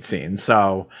really great scenes.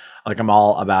 So like, I'm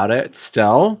all about it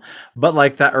still. But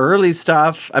like the early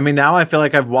stuff, I mean, now I feel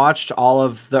like I've watched all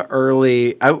of the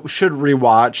early. I should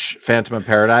rewatch Phantom of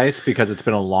Paradise because it's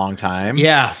been a long time.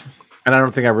 Yeah, and I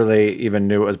don't think I really even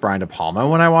knew it was Brian De Palma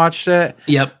when I watched it.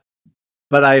 Yep.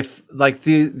 But I've like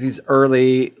these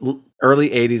early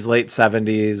 80s, late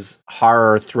 70s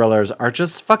horror thrillers are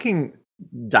just fucking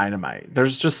dynamite.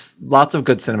 There's just lots of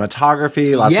good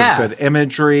cinematography, lots of good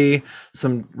imagery,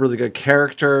 some really good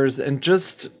characters, and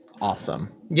just awesome.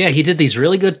 Yeah, he did these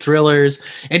really good thrillers.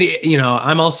 And,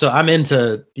 I'm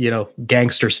into,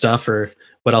 gangster stuff, or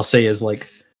what I'll say is like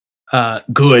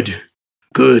good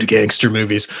gangster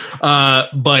movies.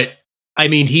 But I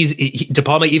mean, De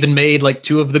Palma even made like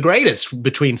 2 of the greatest,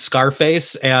 between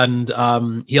Scarface and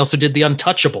he also did The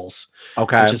Untouchables.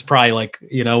 Okay. Which is probably like,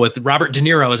 with Robert De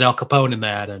Niro as Al Capone in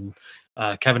that, and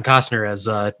Kevin Costner as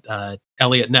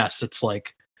Elliot Ness. It's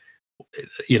like,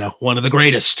 one of the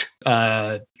greatest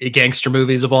gangster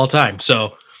movies of all time.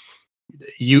 So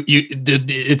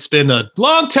it's been a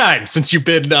long time since you've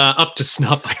been up to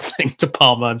snuff, I think, De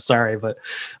Palma. I'm sorry, but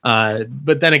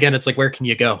then again, it's like, where can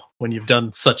you go when you've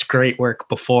done such great work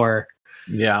before?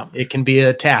 Yeah, it can be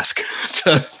a task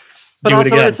to do it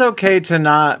again. It's okay to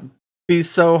not be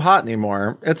so hot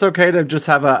anymore. It's okay to just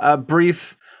have a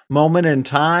brief moment in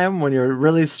time when you're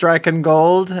really striking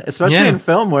gold, especially in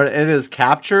film, where it is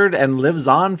captured and lives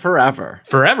on forever.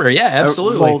 Forever, yeah,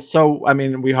 absolutely. So I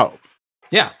mean, we hope.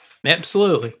 Yeah.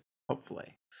 Absolutely.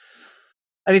 Hopefully.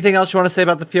 Anything else you want to say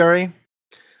about The Fury?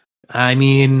 I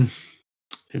mean,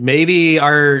 maybe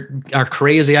our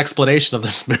crazy explanation of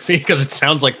this movie, because it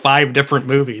sounds like 5 different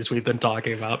movies we've been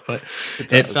talking about, but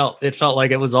it felt like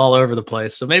it was all over the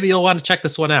place. So maybe you'll want to check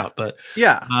this one out. But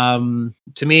yeah,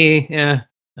 to me,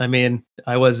 I mean,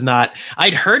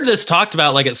 I'd heard this talked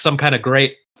about like it's some kind of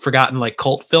great forgotten like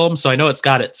cult film. So I know it's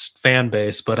got its fan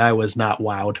base, but I was not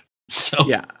wowed. So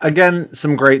yeah, again,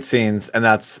 some great scenes, and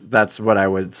that's what I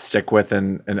would stick with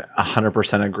and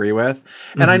 100% agree with.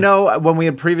 Mm-hmm. And I know when we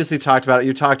had previously talked about it,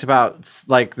 you talked about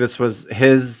like this was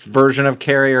his version of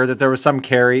Carrie, or that there was some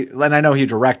Carrie, and I know he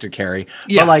directed Carrie,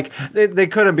 but like they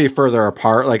couldn't be further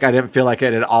apart. Like I didn't feel like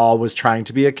it at all was trying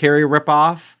to be a Carrie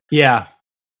ripoff. Yeah.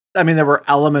 I mean, there were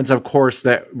elements, of course,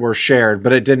 that were shared,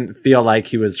 but it didn't feel like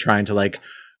he was trying to like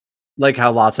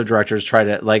how lots of directors try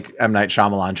to, like M. Night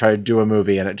Shyamalan, try to do a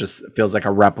movie and it just feels like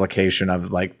a replication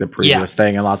of like the previous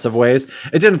thing in lots of ways.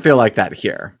 It didn't feel like that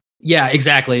here. Yeah,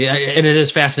 exactly. And it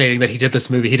is fascinating that he did this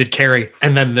movie. He did Carrie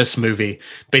and then this movie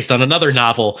based on another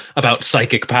novel about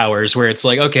psychic powers, where it's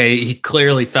like, okay, he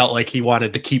clearly felt like he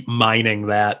wanted to keep mining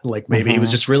that. Like maybe he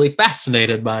was just really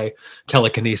fascinated by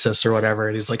telekinesis or whatever.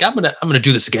 And he's like, I'm gonna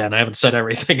do this again. I haven't said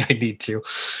everything I need to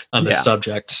on this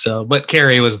subject. So, but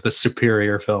Carrie was the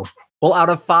superior film. Well, out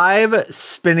of 5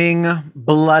 spinning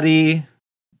bloody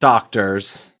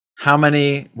doctors, how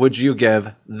many would you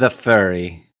give The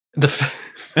Fury?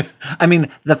 I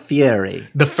mean, The Fury.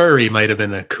 The Furry might have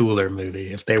been a cooler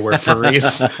movie if they were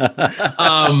furries.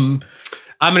 I'm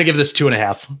going to give this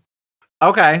 2.5.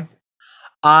 Okay.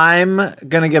 I'm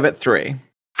going to give it 3.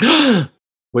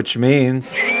 Which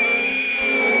means...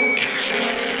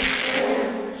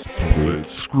 Split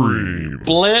Scream.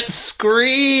 Split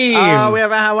Scream. Oh, we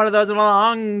haven't had one of those in a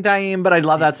long time, but I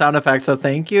love that sound effect. So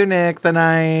thank you, Nick the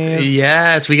Knife.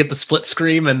 Yes, we get the Split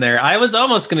Scream in there. I was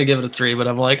almost going to give it a 3, but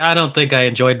I'm like, I don't think I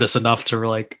enjoyed this enough to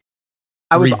like.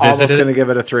 I was almost going to give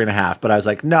it a 3.5, but I was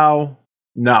like, no,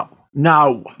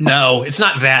 it's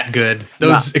not that good.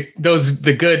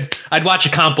 The good. I'd watch a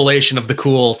compilation of the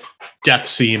cool death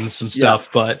scenes and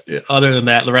stuff, but other than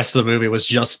that, the rest of the movie was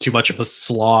just too much of a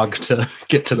slog to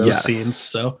get to those scenes.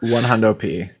 So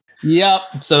 100p. Yep.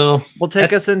 So we'll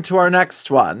take us into our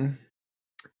next one.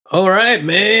 All right,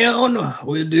 man.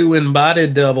 We're doing Body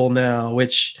Double now,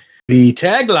 which the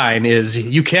tagline is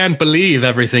 "You can't believe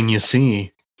everything you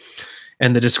see."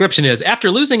 And the description is,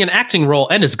 after losing an acting role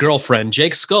and his girlfriend,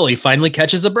 Jake Scully finally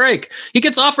catches a break. He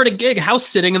gets offered a gig house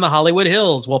sitting in the Hollywood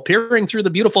Hills. While peering through the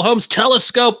beautiful home's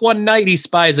telescope one night, he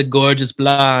spies a gorgeous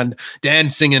blonde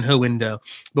dancing in her window.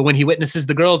 But when he witnesses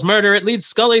the girl's murder, it leads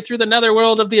Scully through the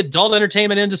netherworld of the adult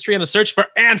entertainment industry in a search for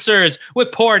answers,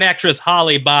 with porn actress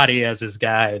Holly Body as his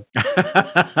guide.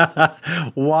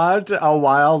 What a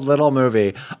wild little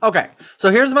movie. Okay, so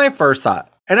here's my first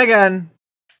thought. And again,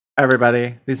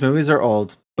 everybody, these movies are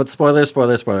old, but spoilers.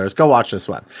 Go watch this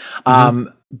one.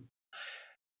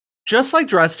 Just like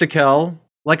Dressed to Kill,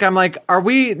 like I'm like, are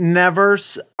we not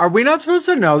supposed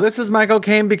to know this is Michael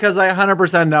Caine? Because I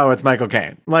 100% know it's Michael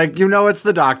Caine. Like, it's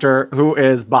the doctor who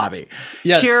is Bobby.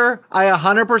 Yes. Here, I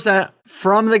 100%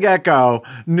 from the get-go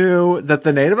knew that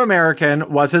the Native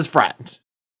American was his friend.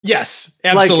 Yes,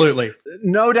 absolutely. Like,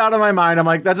 no doubt in my mind. I'm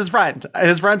like, that's his friend.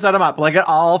 His friend set him up. Like, it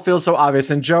all feels so obvious.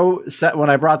 And Joe said,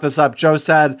 when I brought this up, Joe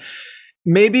said,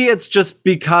 maybe it's just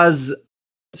because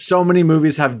so many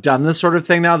movies have done this sort of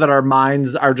thing now that our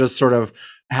minds are just sort of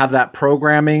have that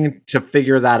programming to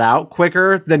figure that out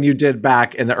quicker than you did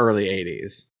back in the early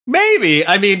 80s. Maybe.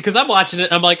 I mean, because I'm watching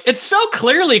it, I'm like, it's so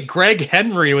clearly Greg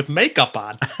Henry with makeup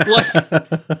on.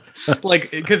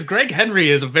 Like, because Greg Henry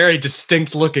is a very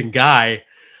distinct looking guy.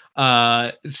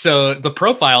 So the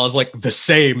profile is like the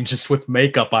same, just with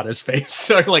makeup on his face,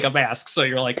 or like a mask. So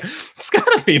you're like, it's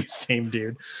gotta be the same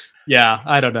dude. Yeah,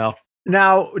 I don't know.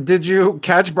 Now, did you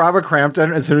catch Barbara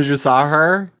Crampton as soon as you saw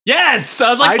her? Yes,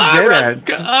 I was like,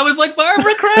 I was like,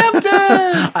 Barbara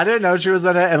Crampton. I didn't know she was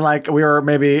in it, and like we were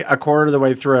maybe a quarter of the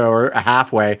way through or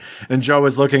halfway, and Joe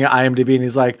was looking at IMDb, and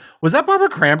he's like, "Was that Barbara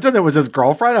Crampton that was his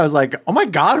girlfriend?" I was like, "Oh my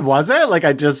god, was it?" Like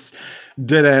I just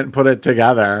didn't put it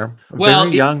together. Well,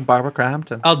 very young Barbara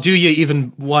Crampton. I'll do you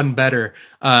even one better.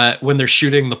 When they're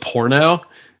shooting the porno,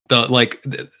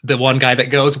 the one guy that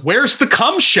goes, "Where's the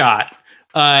cum shot?"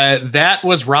 That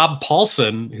was Rob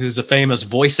Paulson, who's a famous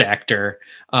voice actor.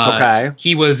 Okay.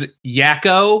 He was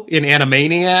Yakko in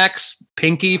Animaniacs,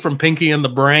 Pinky from Pinky and the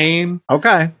Brain.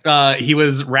 Okay. He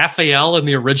was Raphael in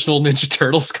the original Ninja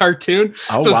Turtles cartoon.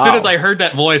 Oh, so as soon as I heard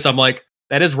that voice, I'm like,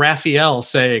 that is Raphael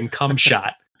saying cum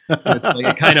shot. It's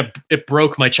like it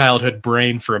broke my childhood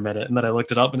brain for a minute. And then I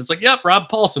looked it up and it's like, yep, Rob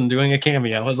Paulson doing a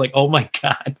cameo. I was like, oh my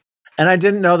God. And I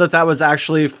didn't know that was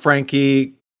actually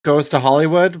Frankie Goes to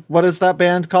Hollywood. What is that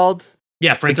band called?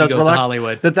 Yeah, Frankie Goes to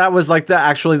Hollywood. That was like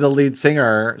actually the lead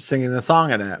singer singing the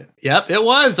song in it. Yep, it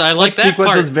was. I like that sequence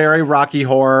part. Was very Rocky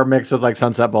Horror mixed with like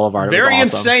Sunset Boulevard. Very awesome.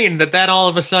 Insane that all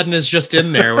of a sudden is just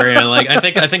in there. Where you're like, I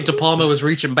think De Palma was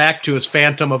reaching back to his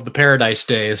Phantom of the Paradise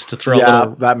days to throw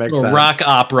a little rock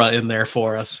opera in there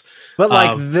for us. But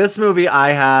like this movie,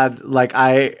 I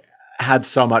had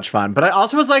so much fun, but I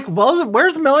also was like, well,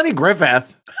 where's Melanie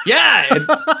Griffith? Yeah,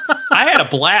 I had a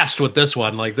blast with this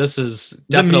one. Like, this is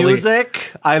definitely... The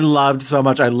music, I loved so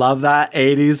much. I love that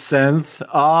 80s synth.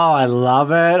 Oh, I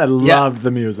love it. I love the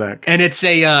music. And it's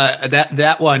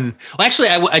that one... Well, actually,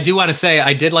 I do want to say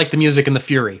I did like the music in The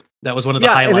Fury. That was one of the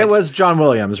highlights. And it was John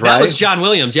Williams, right? That was John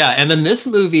Williams, yeah. And then this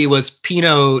movie was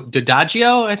Pino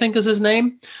D'Adagio, I think is his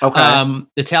name. Okay.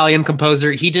 Italian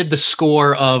composer. He did the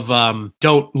score of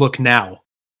Don't Look Now.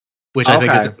 which I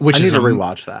think is I need to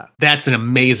rewatch that. That's an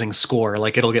amazing score.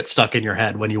 Like it'll get stuck in your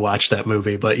head when you watch that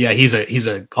movie. But yeah, he's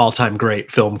a all-time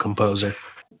great film composer.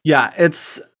 Yeah,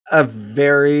 it's a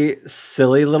very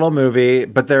silly little movie,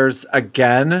 but there's,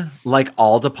 again, like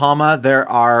all De Palma, there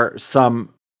are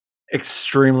some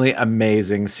extremely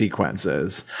amazing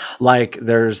sequences. Like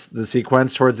there's the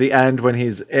sequence towards the end when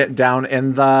he's down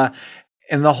in the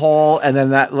hole, and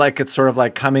then that, like, it's sort of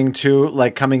like coming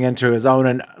into his own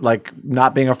and like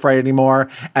not being afraid anymore.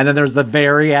 And then there's the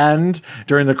very end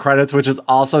during the credits, which is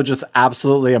also just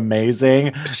absolutely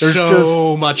amazing. There's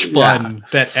so much fun.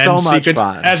 That so end much sequence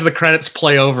fun. as the credits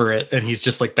play over it, and he's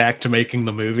just like back to making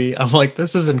the movie. I'm like,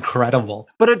 this is incredible.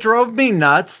 But it drove me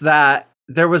nuts that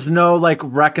there was no like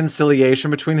reconciliation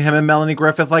between him and Melanie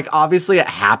Griffith. Like obviously it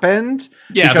happened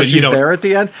because she's there at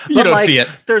the end. But you don't like, see it.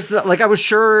 There's like, I was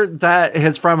sure that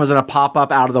his friend was going to pop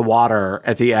up out of the water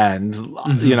at the end,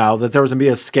 you know, that there was going to be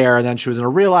a scare, and then she was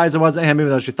going to realize it wasn't him, even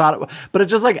though she thought it was, but it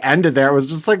just like ended there. It was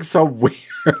just like so weird.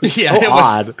 Yeah, so it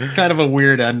odd. was kind of a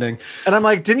weird ending. And I'm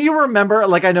like, didn't you remember,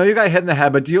 like, I know you got hit in the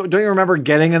head, but don't you remember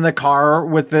getting in the car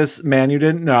with this man you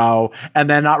didn't know and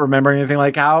then not remembering anything?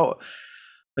 Like how,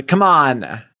 like, come on.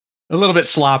 A little bit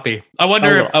sloppy. I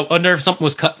wonder if something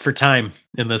was cut for time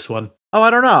in this one. Oh, I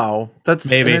don't know. That's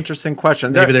Maybe. an interesting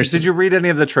question. Did you read any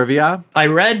of the trivia? I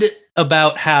read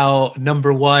about how,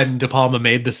 number one, De Palma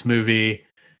made this movie.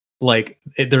 Like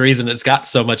the reason it's got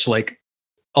so much like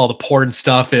all the porn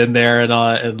stuff in there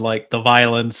and like the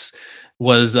violence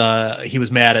was he was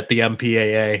mad at the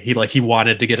MPAA. He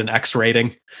wanted to get an X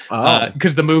rating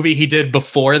because the movie he did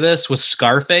before this was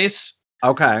Scarface.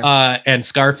 Okay. And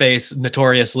Scarface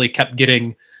notoriously kept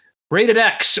getting rated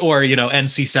X or,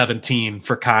 NC-17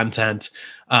 for content.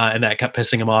 And that kept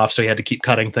pissing him off. So he had to keep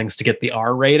cutting things to get the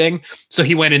R rating. So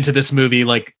he went into this movie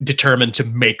like determined to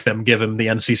make them give him the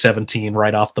NC-17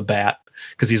 right off the bat.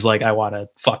 Because he's like, I want to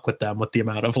fuck with them with the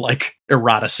amount of like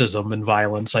eroticism and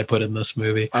violence I put in this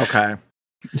movie. Okay.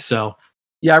 So...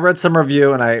 yeah, I read some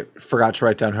review and I forgot to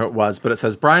write down who it was, but it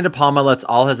says Brian De Palma lets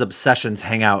all his obsessions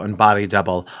hang out in Body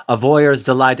Double, a voyeur's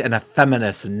delight and a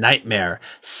feminist nightmare.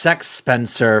 Sex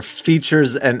Spencer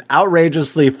features an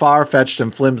outrageously far-fetched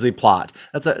and flimsy plot.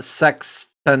 That's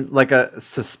like a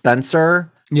suspensor.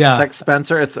 Yeah. Sex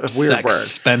Spencer. It's a weird word.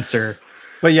 Spencer.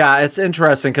 But yeah, it's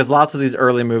interesting because lots of these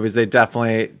early movies, they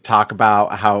definitely talk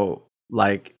about how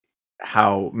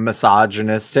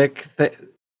misogynistic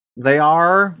they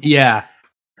are. Yeah.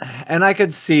 And I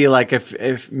could see like if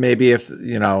I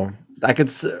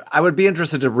would be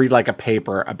interested to read like a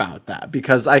paper about that,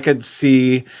 because I could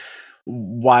see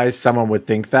why someone would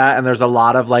think that. And there's a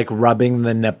lot of like rubbing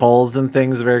the nipples and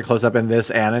things very close up in this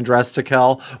and in Dressed to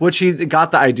Kill, which he got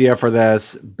the idea for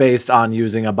this based on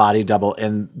using a body double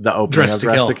in the opening of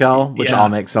Dressed to Kill, which all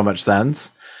makes so much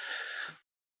sense.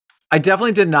 I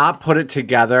definitely did not put it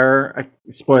together.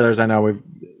 Spoilers, I know we've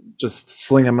just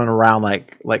sling them around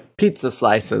like pizza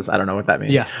slices. I don't know what that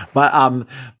means. Yeah. But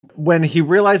when he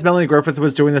realized Melanie Griffith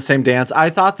was doing the same dance,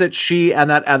 I thought that she and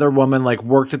that other woman like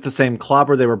worked at the same club,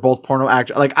 or they were both porno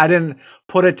actors. Like I didn't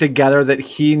put it together that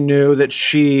he knew that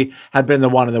she had been the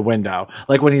one in the window.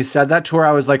 Like when he said that to her,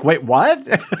 I was like, wait, what?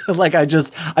 Like I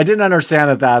didn't understand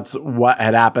that that's what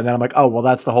had happened. And I'm like, oh, well,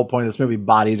 that's the whole point of this movie,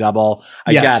 body double.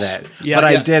 I get it. Yeah, but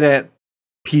I didn't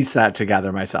piece that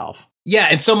together myself. Yeah,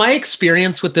 and so my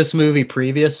experience with this movie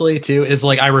previously too is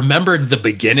like I remembered the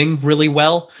beginning really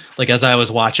well. Like as I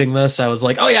was watching this, I was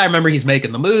like, oh yeah, I remember he's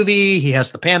making the movie, he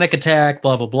has the panic attack,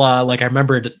 blah blah blah. Like I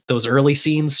remembered those early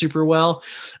scenes super well.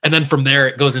 And then from there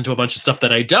it goes into a bunch of stuff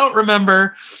that I don't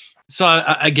remember. So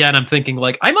again, I'm thinking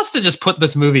like I must have just put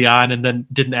this movie on and then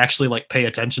didn't actually like pay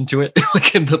attention to it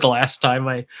like in the last time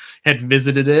I had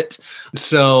visited it.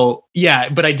 So yeah,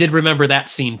 but I did remember that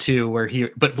scene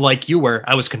too, but like you were,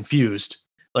 I was confused.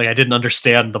 Like I didn't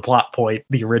understand the plot point,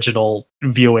 the original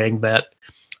viewing that,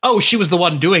 oh, she was the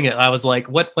one doing it. I was like,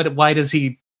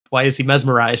 why is he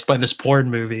mesmerized by this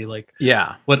porn movie? Like,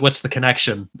 yeah, what's the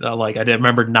connection? Like I didn't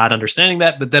remember not understanding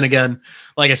that. But then again,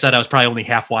 like I said, I was probably only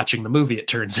half watching the movie, it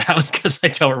turns out, because I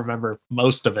don't remember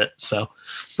most of it. So,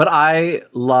 but I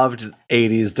loved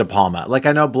 80s De Palma. Like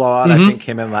I know Blowout, I think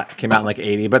came out in like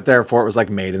 80, but therefore it was like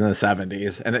made in the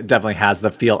 70s, and it definitely has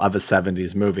the feel of a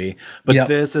 70s movie. But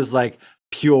this is like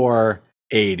pure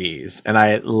 80s, and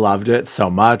I loved it so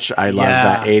much. I loved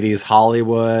that 80s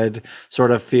Hollywood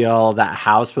sort of feel. That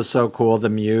house was so cool, the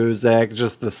music,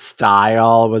 just the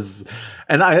style was,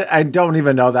 and I don't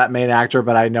even know that main actor,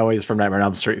 but I know he's from Nightmare on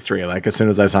Elm Street 3. Like as soon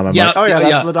as I saw him, I'm like, oh yeah,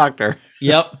 that's the doctor.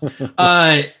 Yep.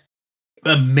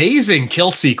 Amazing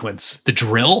kill sequence, the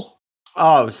drill.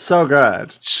 Oh, so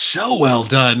good, so well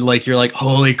done. Like you're like,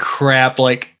 holy crap,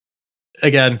 like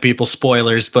again, people,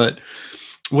 spoilers, but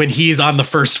when he's on the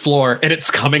first floor and it's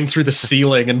coming through the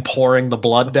ceiling and pouring the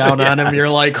blood down on him, you're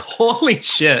like, holy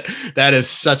shit, that is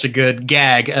such a good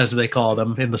gag, as they call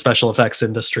them in the special effects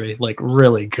industry. Like,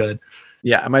 really good.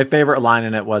 Yeah, my favorite line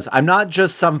in it was, "I'm not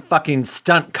just some fucking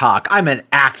stunt cock, I'm an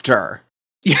actor."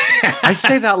 Yeah. I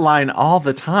say that line all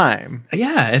the time.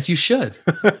 Yeah, as you should.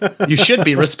 You should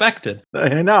be respected.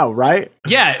 I know, right?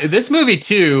 Yeah, this movie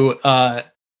too,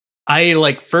 I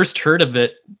like first heard of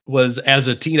it was as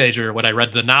a teenager when I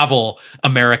read the novel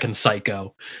American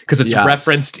Psycho, because it's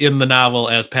referenced in the novel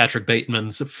as Patrick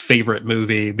Bateman's favorite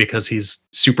movie because he's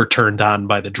super turned on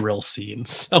by the drill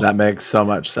scenes. So, that makes so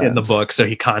much sense in the book. So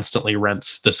he constantly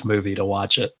rents this movie to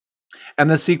watch it. And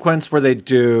the sequence where they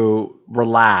do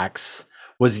relax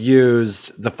was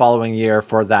used the following year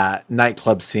for that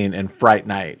nightclub scene in Fright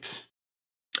Night.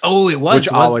 Oh, it was. Which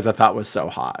always I thought was so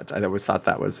hot. I always thought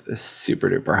that was super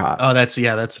duper hot. Oh, that's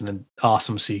an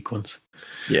awesome sequence.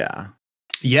 Yeah.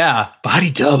 Yeah,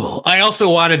 Body Double. I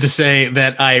also wanted to say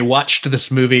that I watched this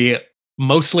movie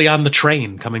mostly on the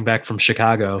train coming back from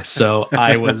Chicago. So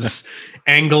I was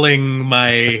angling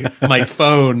my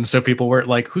phone so people weren't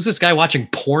like, who's this guy watching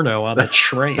porno on the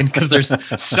train? Because there's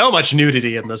so much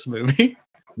nudity in this movie.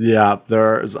 Yeah,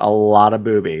 there's a lot of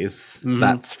boobies.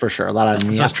 That's for sure. A lot of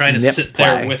so I was trying to sit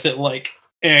there with it like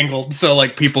angled so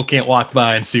like people can't walk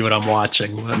by and see what I'm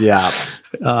watching.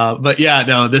 But, but yeah,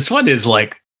 no, this one is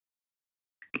like,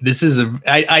 this is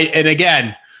and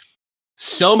again,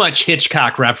 so much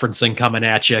Hitchcock referencing coming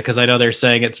at you, because I know they're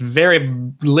saying it's very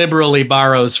liberally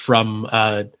borrows from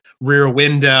Rear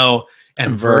Window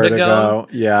and Vertigo.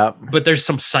 Yeah. But there's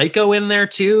some Psycho in there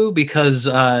too, because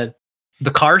the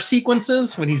car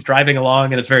sequences when he's driving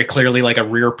along and it's very clearly like a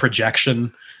rear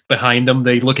projection behind him,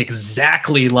 they look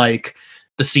exactly like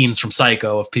the scenes from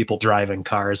Psycho of people driving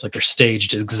cars. Like they're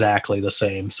staged exactly the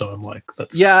same. So I'm like,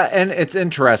 that's... Yeah, and it's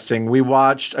interesting. We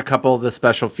watched a couple of the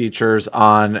special features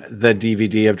on the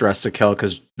DVD of Dressed to Kill,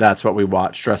 because that's what we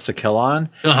watched Dressed to Kill on.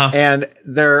 And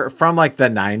they're from like the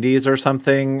 90s or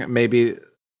something, maybe.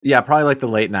 Yeah, probably like the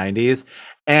late 90s.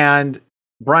 And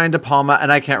Brian De Palma,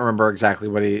 and I can't remember exactly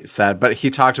what he said, but he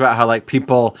talked about how like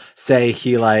people say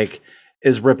he like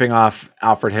is ripping off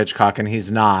Alfred Hitchcock and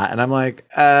he's not. And I'm like,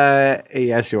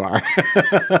 yes, you are.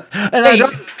 And I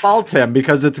don't fault him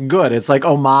because it's good. It's like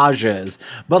homages,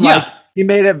 but like he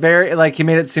made it very, like he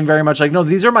made it seem very much like, no,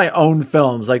 these are my own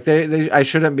films. Like I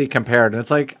shouldn't be compared. And it's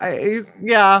like,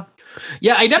 yeah,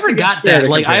 I never got that.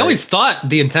 Like I always thought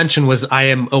the intention was I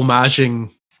am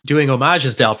doing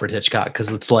homages to Alfred Hitchcock,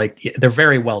 because it's like they're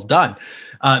very well done.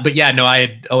 But yeah, no, I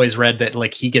had always read that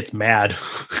like he gets mad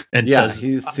and says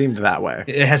he seemed that way.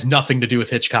 It has nothing to do with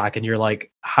Hitchcock, and you're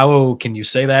like, how can you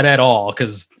say that at all?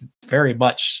 Because very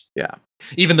much,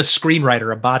 even the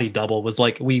screenwriter of Body Double was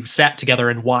like, we sat together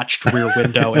and watched Rear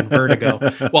Window and Vertigo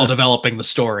while developing the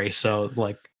story. So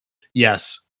like,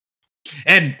 yes.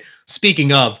 And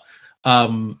speaking of,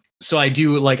 so I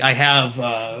do like I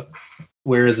have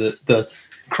where is it? The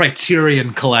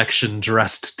Criterion Collection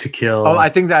Dressed to Kill. Oh, I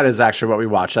think that is actually what we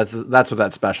watched. That's what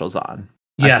that special's on.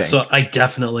 Yeah, so I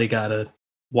definitely gotta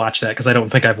watch that, because I don't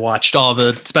think I've watched all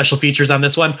the special features on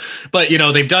this one. But you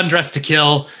know, they've done Dressed to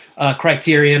Kill.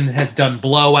 Criterion has done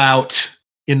Blowout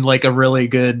in like a really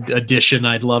good edition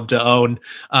I'd love to own.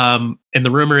 And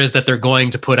the rumor is that they're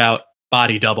going to put out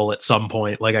Body Double at some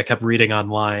point. Like I kept reading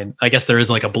online. I guess there is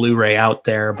like a Blu-ray out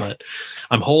there, but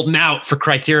I'm holding out for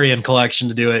Criterion Collection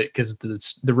to do it, because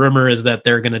the rumor is that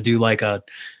they're going to do like a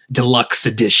deluxe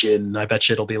edition. I bet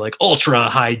you it'll be like ultra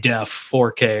high def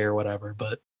 4K or whatever,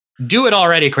 but do it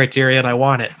already, Criterion. I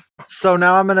want it. So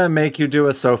now I'm going to make you do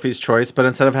a Sophie's Choice, but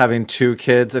instead of having 2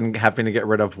 kids and having to get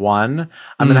rid of one,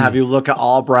 I'm going to have you look at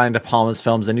all Brian De Palma's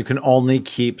films, and you can only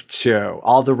keep 2.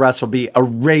 All the rest will be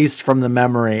erased from the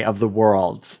memory of the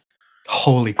world.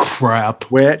 Holy crap.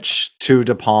 Which 2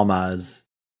 De Palmas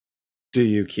do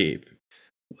you keep?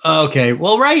 Okay,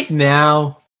 well, right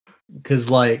now,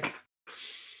 because like,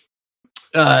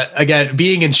 again,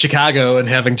 being in Chicago and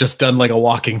having just done like a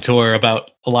walking tour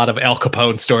about a lot of Al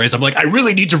Capone stories, I'm like, I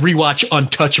really need to rewatch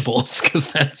Untouchables,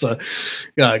 because that's a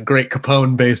great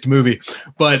Capone based movie,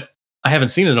 but I haven't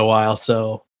seen it in a while.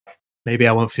 So maybe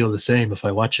I won't feel the same if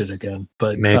I watch it again,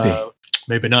 but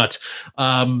maybe not.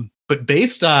 But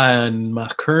based on my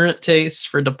current tastes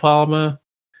for De Palma,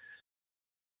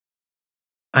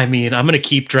 I mean, I'm going to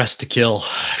keep Dressed to Kill.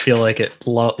 I feel like it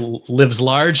lives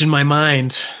large in my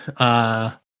mind.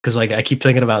 Because like I keep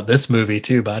thinking about this movie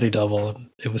too, Body Double.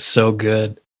 It was so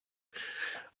good.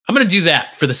 I'm going to do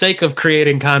that for the sake of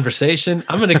creating conversation.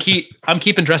 I'm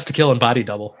keeping Dressed to Kill and Body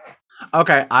Double.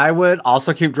 Okay, I would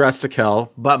also keep Dressed to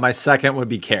Kill, but my second would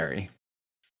be Carrie.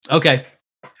 Okay.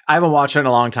 I haven't watched it in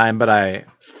a long time, but I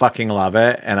fucking love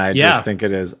it. And I just think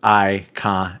it is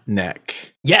iconic.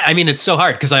 Yeah, I mean, it's so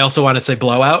hard because I also want to say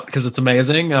Blowout because it's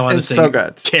amazing. I want to say so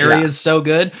good. Carrie is so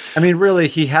good. I mean, really,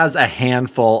 he has a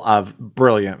handful of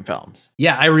brilliant films.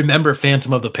 Yeah, I remember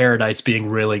Phantom of the Paradise being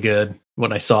really good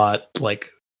when I saw it like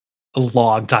a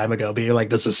long time ago, being like,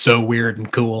 this is so weird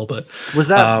and cool. But was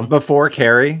that before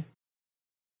Carrie?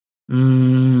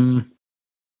 Maybe.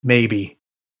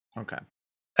 Okay.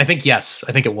 I think yes.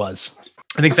 I think it was.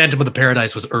 I think Phantom of the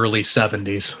Paradise was early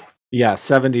 70s. Yeah,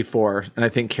 74. And I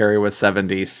think Carrie was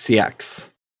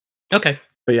 76. Okay.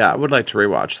 But yeah, I would like to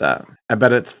rewatch that. I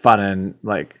bet it's fun and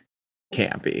like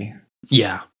campy.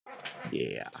 Yeah.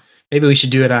 Yeah. Maybe we should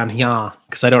do it on here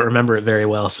because I don't remember it very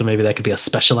well. So maybe that could be a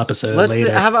special episode later.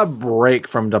 Let's have a break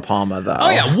from De Palma, though. Oh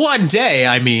yeah, one day.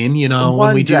 I mean, you know, one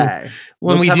when we day.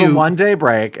 Let's have a 1 day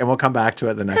break, and we'll come back to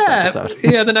it the next episode.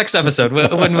 Yeah, the next episode.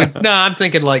 No, I'm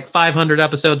thinking like 500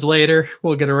 episodes later,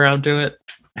 we'll get around to it.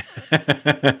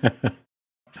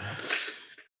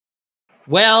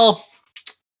 Well,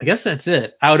 I guess that's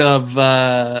it. Out of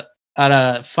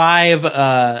 5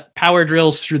 power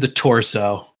drills through the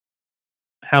torso,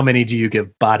 how many do you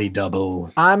give Body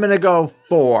Double? I'm gonna go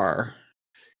 4.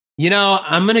 You know,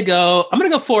 I'm gonna go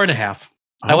 4.5.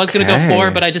 Okay. I was gonna go 4,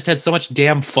 but I just had so much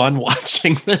damn fun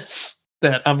watching this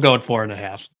that I'm going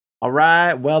 4.5. All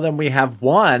right. Well, then we have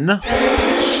 1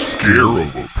 Scare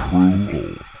of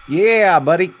approval. Yeah,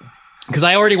 buddy. Because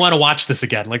I already want to watch this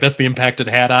again. Like that's the impact it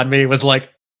had on me. It was like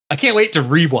I can't wait to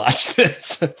rewatch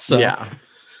this. So yeah,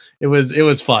 it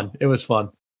was fun. It was fun.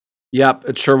 Yep,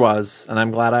 it sure was, and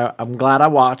I'm glad I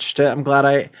watched it. I'm glad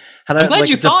I had a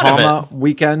De Palma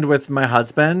weekend with my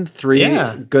husband.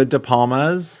 3 good De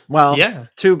Palmas. Well,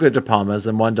 2 good De Palmas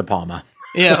and 1 De Palma.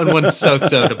 Yeah, and 1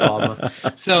 so-so De Palma.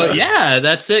 So yeah,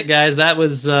 that's it, guys. That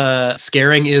was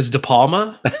Scaring is De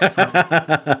Palma.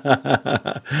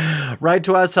 Write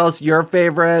to us. Tell us your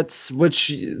favorites,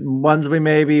 which ones we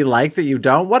maybe like that you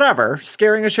don't. Whatever.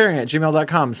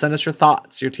 scaringisharing@gmail.com. Send us your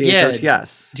thoughts, your THRTS. Yeah.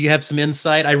 Do you have some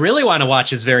insight? I really want to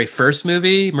watch his very first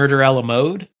movie, Murder a la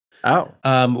Mode. Oh.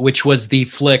 Which was the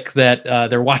flick that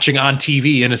they're watching on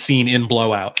TV in a scene in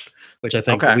Blowout, which I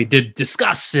think we did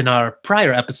discuss in our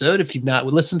prior episode. If you've not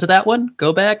listened to that one,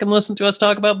 go back and listen to us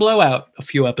talk about Blowout a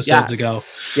few episodes ago.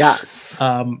 Yes.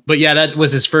 But yeah, that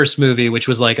was his first movie, which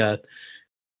was like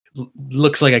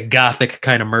looks like a gothic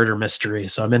kind of murder mystery.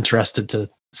 So I'm interested to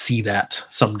see that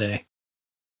someday.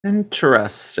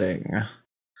 Interesting.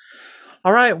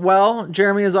 All right. Well,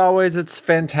 Jeremy, as always, it's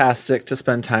fantastic to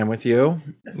spend time with you.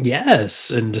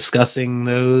 Yes. And discussing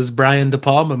those Brian De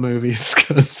Palma movies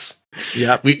because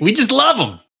we just love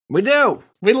them. We do.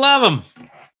 We love them.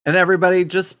 And everybody,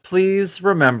 just please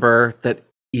remember that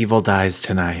evil dies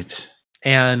tonight.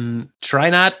 And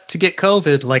try not to get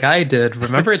COVID like I did.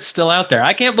 Remember, it's still out there.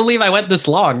 I can't believe I went this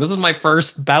long. This is my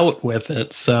first bout with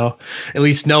it. So at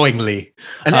least knowingly.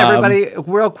 And everybody,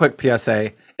 real quick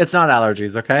PSA. It's not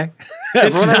allergies, okay?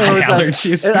 It's not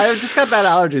allergies. I just got bad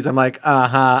allergies. I'm like,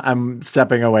 I'm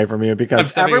stepping away from you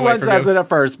because everyone says it at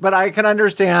first. But I can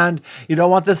understand you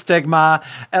don't want the stigma.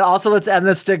 And also, let's end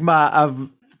the stigma of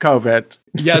COVID.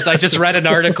 Yes, I just read an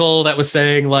article that was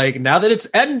saying, like, now that it's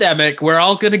endemic, we're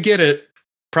all going to get it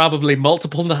probably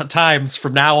multiple times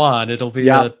from now on. It'll be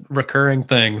a recurring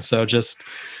thing. So just...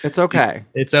 It's okay.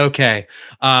 It's okay.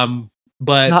 But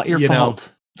it's not your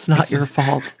fault. It's not your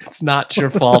fault. It's not your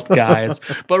fault, guys.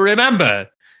 But remember,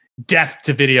 death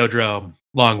to Videodrome.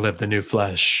 Long live the new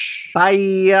flesh.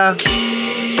 Bye.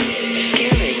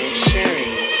 Scaring is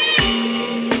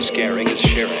sharing. Scaring is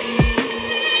sharing.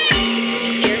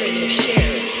 Scaring is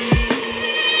sharing.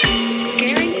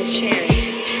 Scaring is sharing.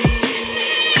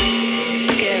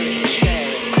 Scaring is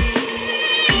sharing.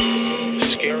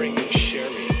 Scaring is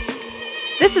sharing.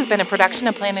 This has been a production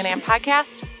of Planet Amp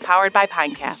Podcast, powered by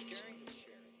Pinecast.